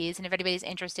Gene Keys, and if anybody's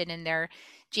interested in their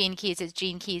Gene Keys, it's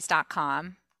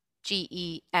genekeys.com,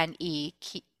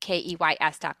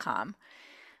 GENEKEYS.com.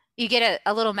 You get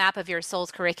a little map of your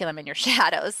soul's curriculum and your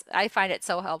shadows. I find it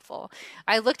so helpful.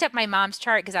 I looked up my mom's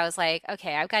chart because I was like,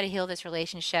 okay, I've got to heal this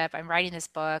relationship. I'm writing this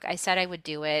book. I said I would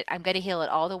do it. I'm going to heal it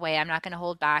all the way. I'm not going to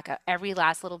hold back every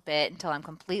last little bit until I'm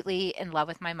completely in love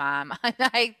with my mom. I'm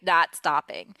like, not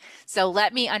stopping. So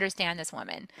let me understand this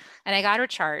woman. And I got her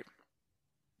chart.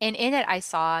 And in it, I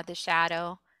saw the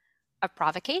shadow of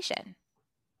provocation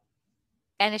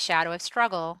and the shadow of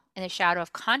struggle and the shadow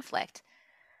of conflict.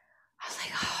 I was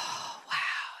like, oh,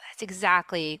 wow, that's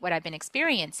exactly what I've been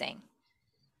experiencing.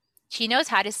 She knows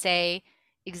how to say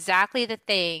exactly the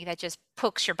thing that just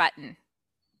pokes your button,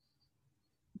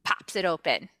 pops it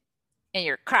open, and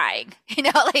you're crying. You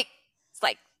know, like, it's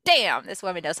like, damn, this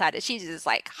woman knows how to, she's just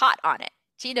like hot on it.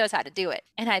 She knows how to do it.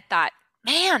 And I thought,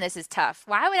 man, this is tough.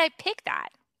 Why would I pick that?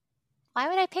 Why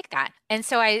would I pick that? And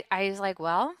so I was like,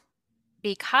 well,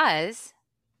 because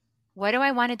what do I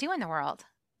want to do in the world?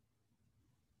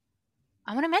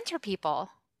 I want to mentor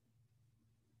people.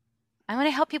 I want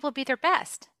to help people be their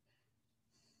best.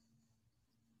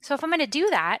 So if I'm going to do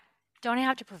that, don't I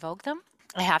have to provoke them?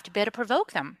 I have to be able to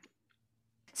provoke them.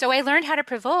 So I learned how to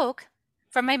provoke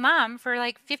from my mom for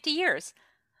like 50 years.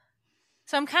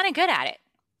 So I'm kind of good at it.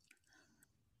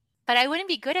 But I wouldn't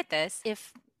be good at this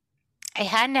if I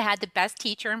hadn't had the best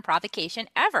teacher in provocation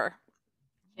ever.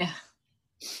 Yeah.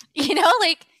 You know,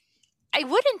 like, I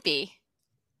wouldn't be.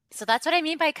 So that's what I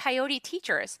mean by coyote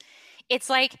teachers. It's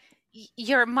like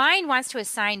your mind wants to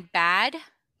assign bad,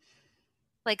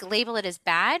 like label it as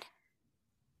bad,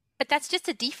 but that's just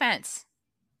a defense,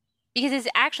 because it's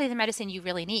actually the medicine you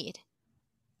really need.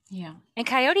 Yeah. And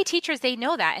coyote teachers, they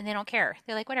know that, and they don't care.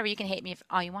 They're like, whatever, you can hate me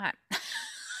all you want.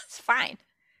 It's fine.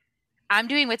 I'm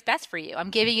doing what's best for you. I'm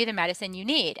giving you the medicine you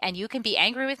need, and you can be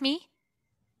angry with me,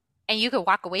 and you can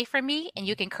walk away from me, and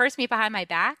you can curse me behind my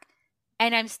back.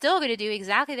 And I'm still going to do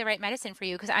exactly the right medicine for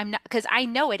you, because I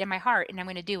know it in my heart, and I'm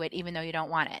going to do it even though you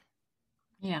don't want it.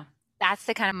 Yeah. That's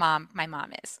the kind of mom my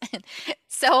mom is.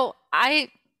 So I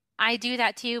do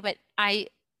that too, but I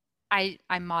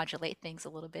modulate things a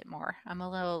little bit more. I'm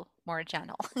a little more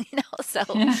gentle, you know. So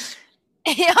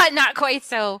yeah, not quite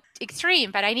so extreme,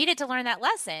 but I needed to learn that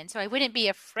lesson so I wouldn't be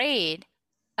afraid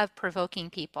of provoking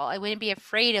people. I wouldn't be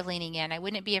afraid of leaning in. I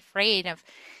wouldn't be afraid of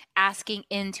asking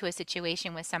into a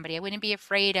situation with somebody. I wouldn't be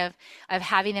afraid of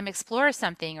having them explore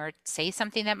something or say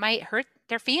something that might hurt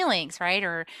their feelings, right?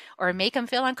 Or make them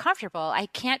feel uncomfortable. I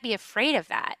can't be afraid of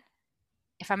that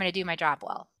if I'm going to do my job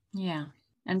well. Yeah.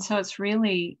 And so it's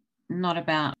really not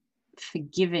about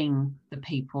forgiving the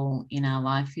people in our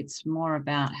life. It's more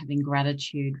about having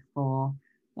gratitude for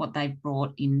what they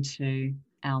brought into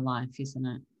our life, isn't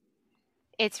it?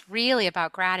 It's really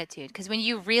about gratitude, because when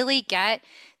you really get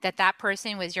that that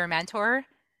person was your mentor,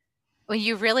 when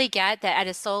you really get that at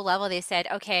a soul level, they said,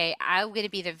 okay, I'm going to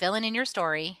be the villain in your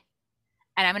story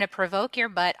and I'm going to provoke your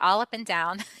butt all up and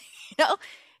down, you know,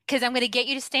 because I'm going to get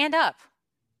you to stand up.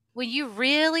 When you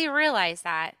really realize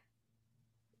that,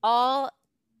 all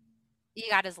you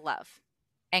got is love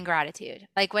and gratitude.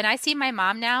 Like when I see my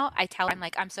mom now, I tell her, I'm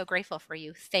like, I'm so grateful for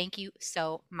you. Thank you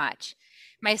so much.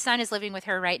 My son is living with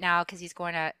her right now because he's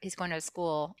going to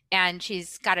school, and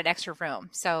she's got an extra room.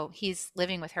 So he's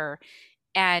living with her.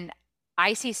 And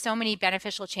I see so many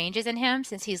beneficial changes in him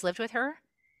since he's lived with her.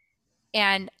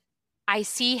 And I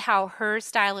see how her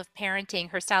style of parenting,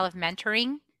 her style of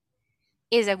mentoring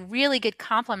is a really good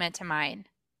complement to mine.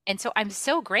 And so I'm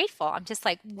so grateful. I'm just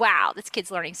like, wow, this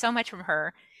kid's learning so much from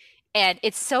her. And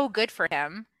it's so good for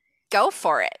him. Go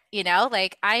for it. You know,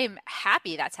 like I'm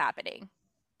happy that's happening.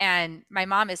 And my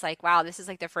mom is like, wow, this is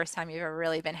like the first time you've ever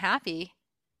really been happy,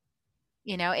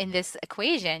 you know, in this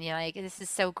equation. You're like, this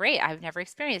is so great. I've never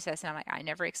experienced this. And I'm like, I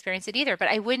never experienced it either, but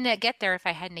I wouldn't get there if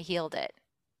I hadn't healed it.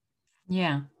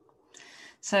 Yeah.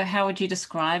 So how would you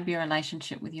describe your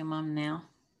relationship with your mom now?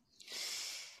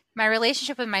 My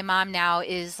relationship with my mom now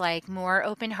is like more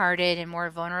open-hearted and more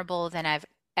vulnerable than I've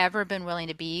ever been willing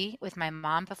to be with my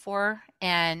mom before.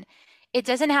 And it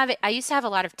doesn't have it. I used to have a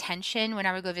lot of tension when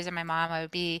I would go visit my mom. I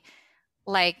would be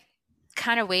like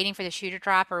kind of waiting for the shoe to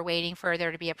drop, or waiting for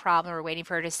there to be a problem, or waiting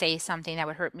for her to say something that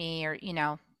would hurt me, or, you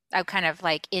know, I'm kind of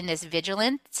like in this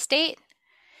vigilant state.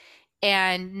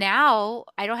 And now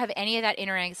I don't have any of that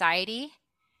inner anxiety.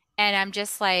 And I'm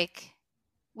just like,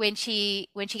 when she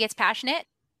gets passionate,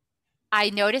 I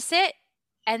notice it.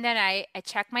 And then I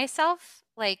check myself,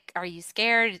 like, are you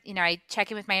scared? You know, I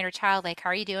check in with my inner child, like,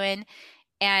 how are you doing?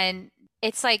 And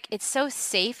it's like, it's so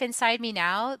safe inside me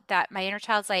now that my inner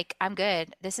child's like, I'm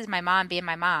good. This is my mom being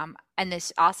my mom. And this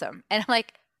is awesome. And I'm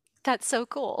like, that's so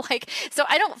cool. Like, so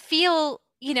I don't feel,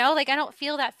 you know, like I don't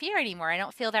feel that fear anymore. I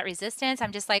don't feel that resistance.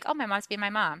 I'm just like, oh, my mom's being my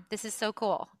mom. This is so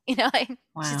cool. You know, like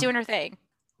Wow. She's doing her thing.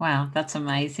 Wow, that's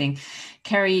amazing.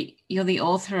 Kerry, you're the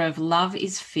author of Love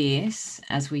is Fierce,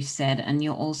 as we've said, and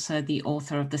you're also the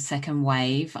author of The Second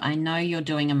Wave. I know you're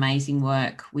doing amazing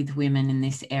work with women in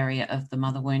this area of the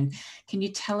mother wound. Can you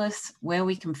tell us where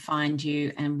we can find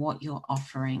you and what you're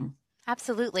offering?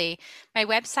 Absolutely. My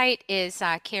website is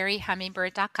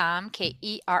kerrihummingbird.com,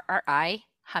 Kerri,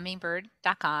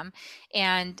 hummingbird.com.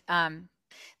 And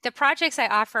the projects I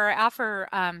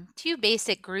offer 2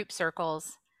 basic group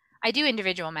circles. I do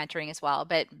individual mentoring as well,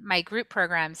 but my group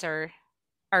programs are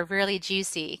really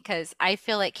juicy because I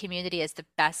feel like community is the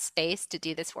best space to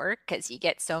do this work, because you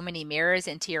get so many mirrors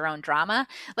into your own drama.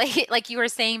 Like you were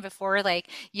saying before, like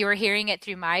you were hearing it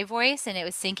through my voice and it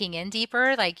was sinking in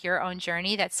deeper, like your own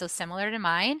journey that's so similar to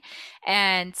mine.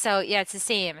 And so, yeah, it's the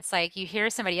same. It's like you hear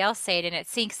somebody else say it and it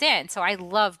sinks in. So I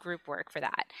love group work for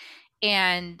that.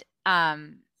 And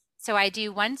so I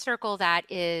do one circle that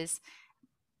is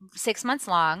 6 months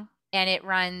long, and it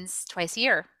runs twice a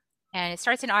year, and it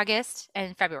starts in August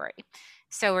and February.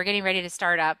 So we're getting ready to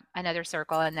start up another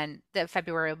circle, and then the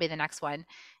February will be the next one.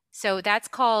 So that's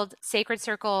called Sacred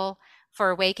Circle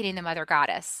for Awakening the Mother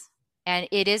Goddess. And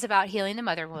it is about healing the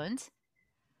mother wound.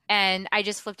 And I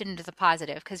just flipped it into the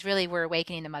positive, because really we're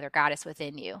awakening the mother goddess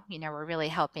within you. You know, we're really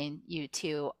helping you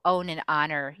to own and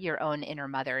honor your own inner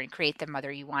mother and create the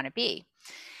mother you want to be.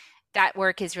 That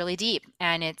work is really deep,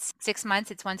 and it's 6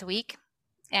 months, it's once a week.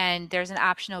 And there's an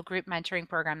optional group mentoring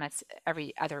program that's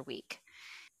every other week,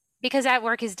 because that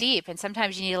work is deep. And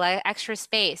sometimes you need a little extra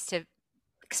space to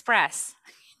express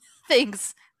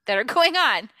things that are going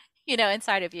on, you know,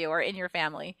 inside of you or in your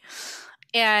family.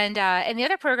 And the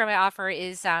other program I offer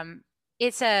is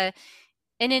it's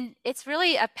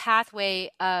really a pathway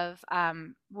of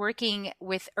working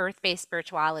with earth-based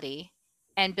spirituality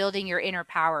and building your inner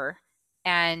power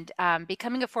and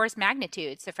becoming a force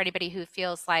magnitude. So for anybody who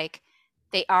feels like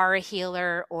they are a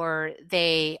healer or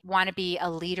they want to be a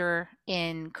leader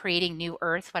in creating new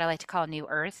earth, what I like to call new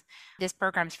earth, this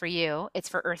program's for you. It's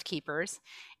for Earth Keepers.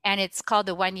 And it's called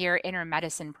the 1-year Inner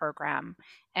Medicine Program.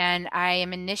 And I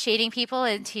am initiating people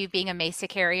into being a Mesa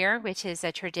carrier, which is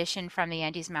a tradition from the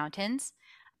Andes Mountains.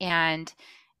 And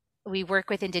we work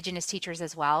with Indigenous teachers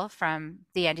as well from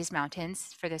the Andes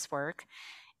Mountains for this work.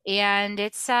 And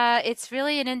it's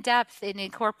really an in-depth. It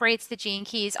incorporates the gene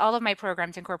keys. All of my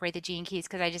programs incorporate the gene keys,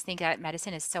 because I just think that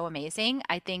medicine is so amazing.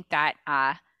 I think that,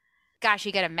 gosh,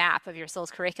 you get a map of your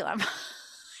soul's curriculum.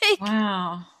 Like,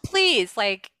 wow. Please,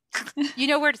 like, you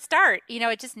know where to start.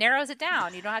 It just narrows it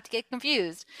down. You don't have to get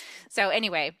confused. So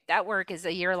anyway, that work is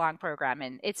a year-long program,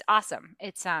 and it's awesome.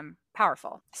 It's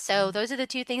powerful. So those are the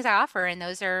two things I offer, and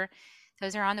those are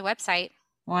on the website.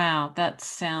 Wow, that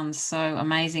sounds so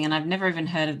amazing. And I've never even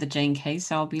heard of the Gene Key,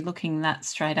 so I'll be looking that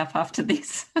straight up after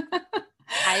this.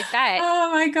 I bet.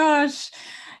 Oh my gosh.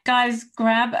 Guys,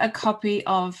 grab a copy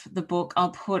of the book.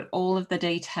 I'll put all of the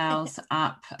details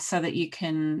up so that you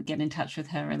can get in touch with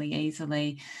her really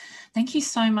easily. Thank you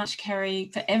so much, Kerry,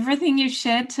 for everything you've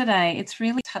shared today. It's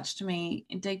really touched me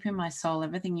deep in my soul.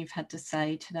 Everything you've had to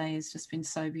say today has just been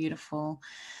so beautiful.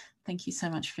 Thank you so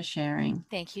much for sharing.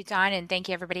 Thank you, Dawn, and thank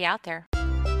you, everybody out there.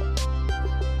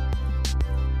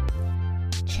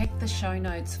 Check the show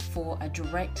notes for a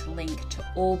direct link to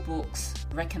all books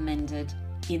recommended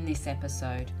in this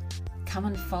episode. Come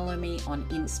and follow me on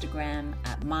Instagram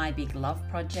at My Big Love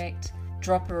Project.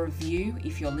 Drop a review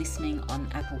if you're listening on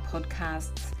Apple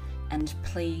Podcasts, and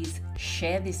please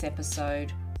share this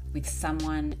episode with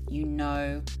someone you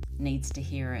know needs to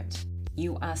hear it.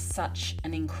 You are such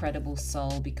an incredible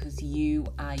soul because you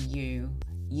are you.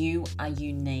 You are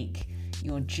unique.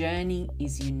 Your journey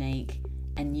is unique,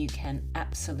 and you can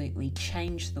absolutely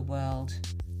change the world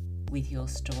with your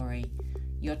story.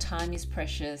 Your time is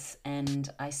precious, and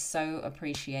I so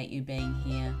appreciate you being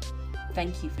here.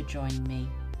 Thank you for joining me.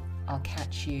 I'll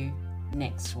catch you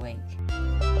next week.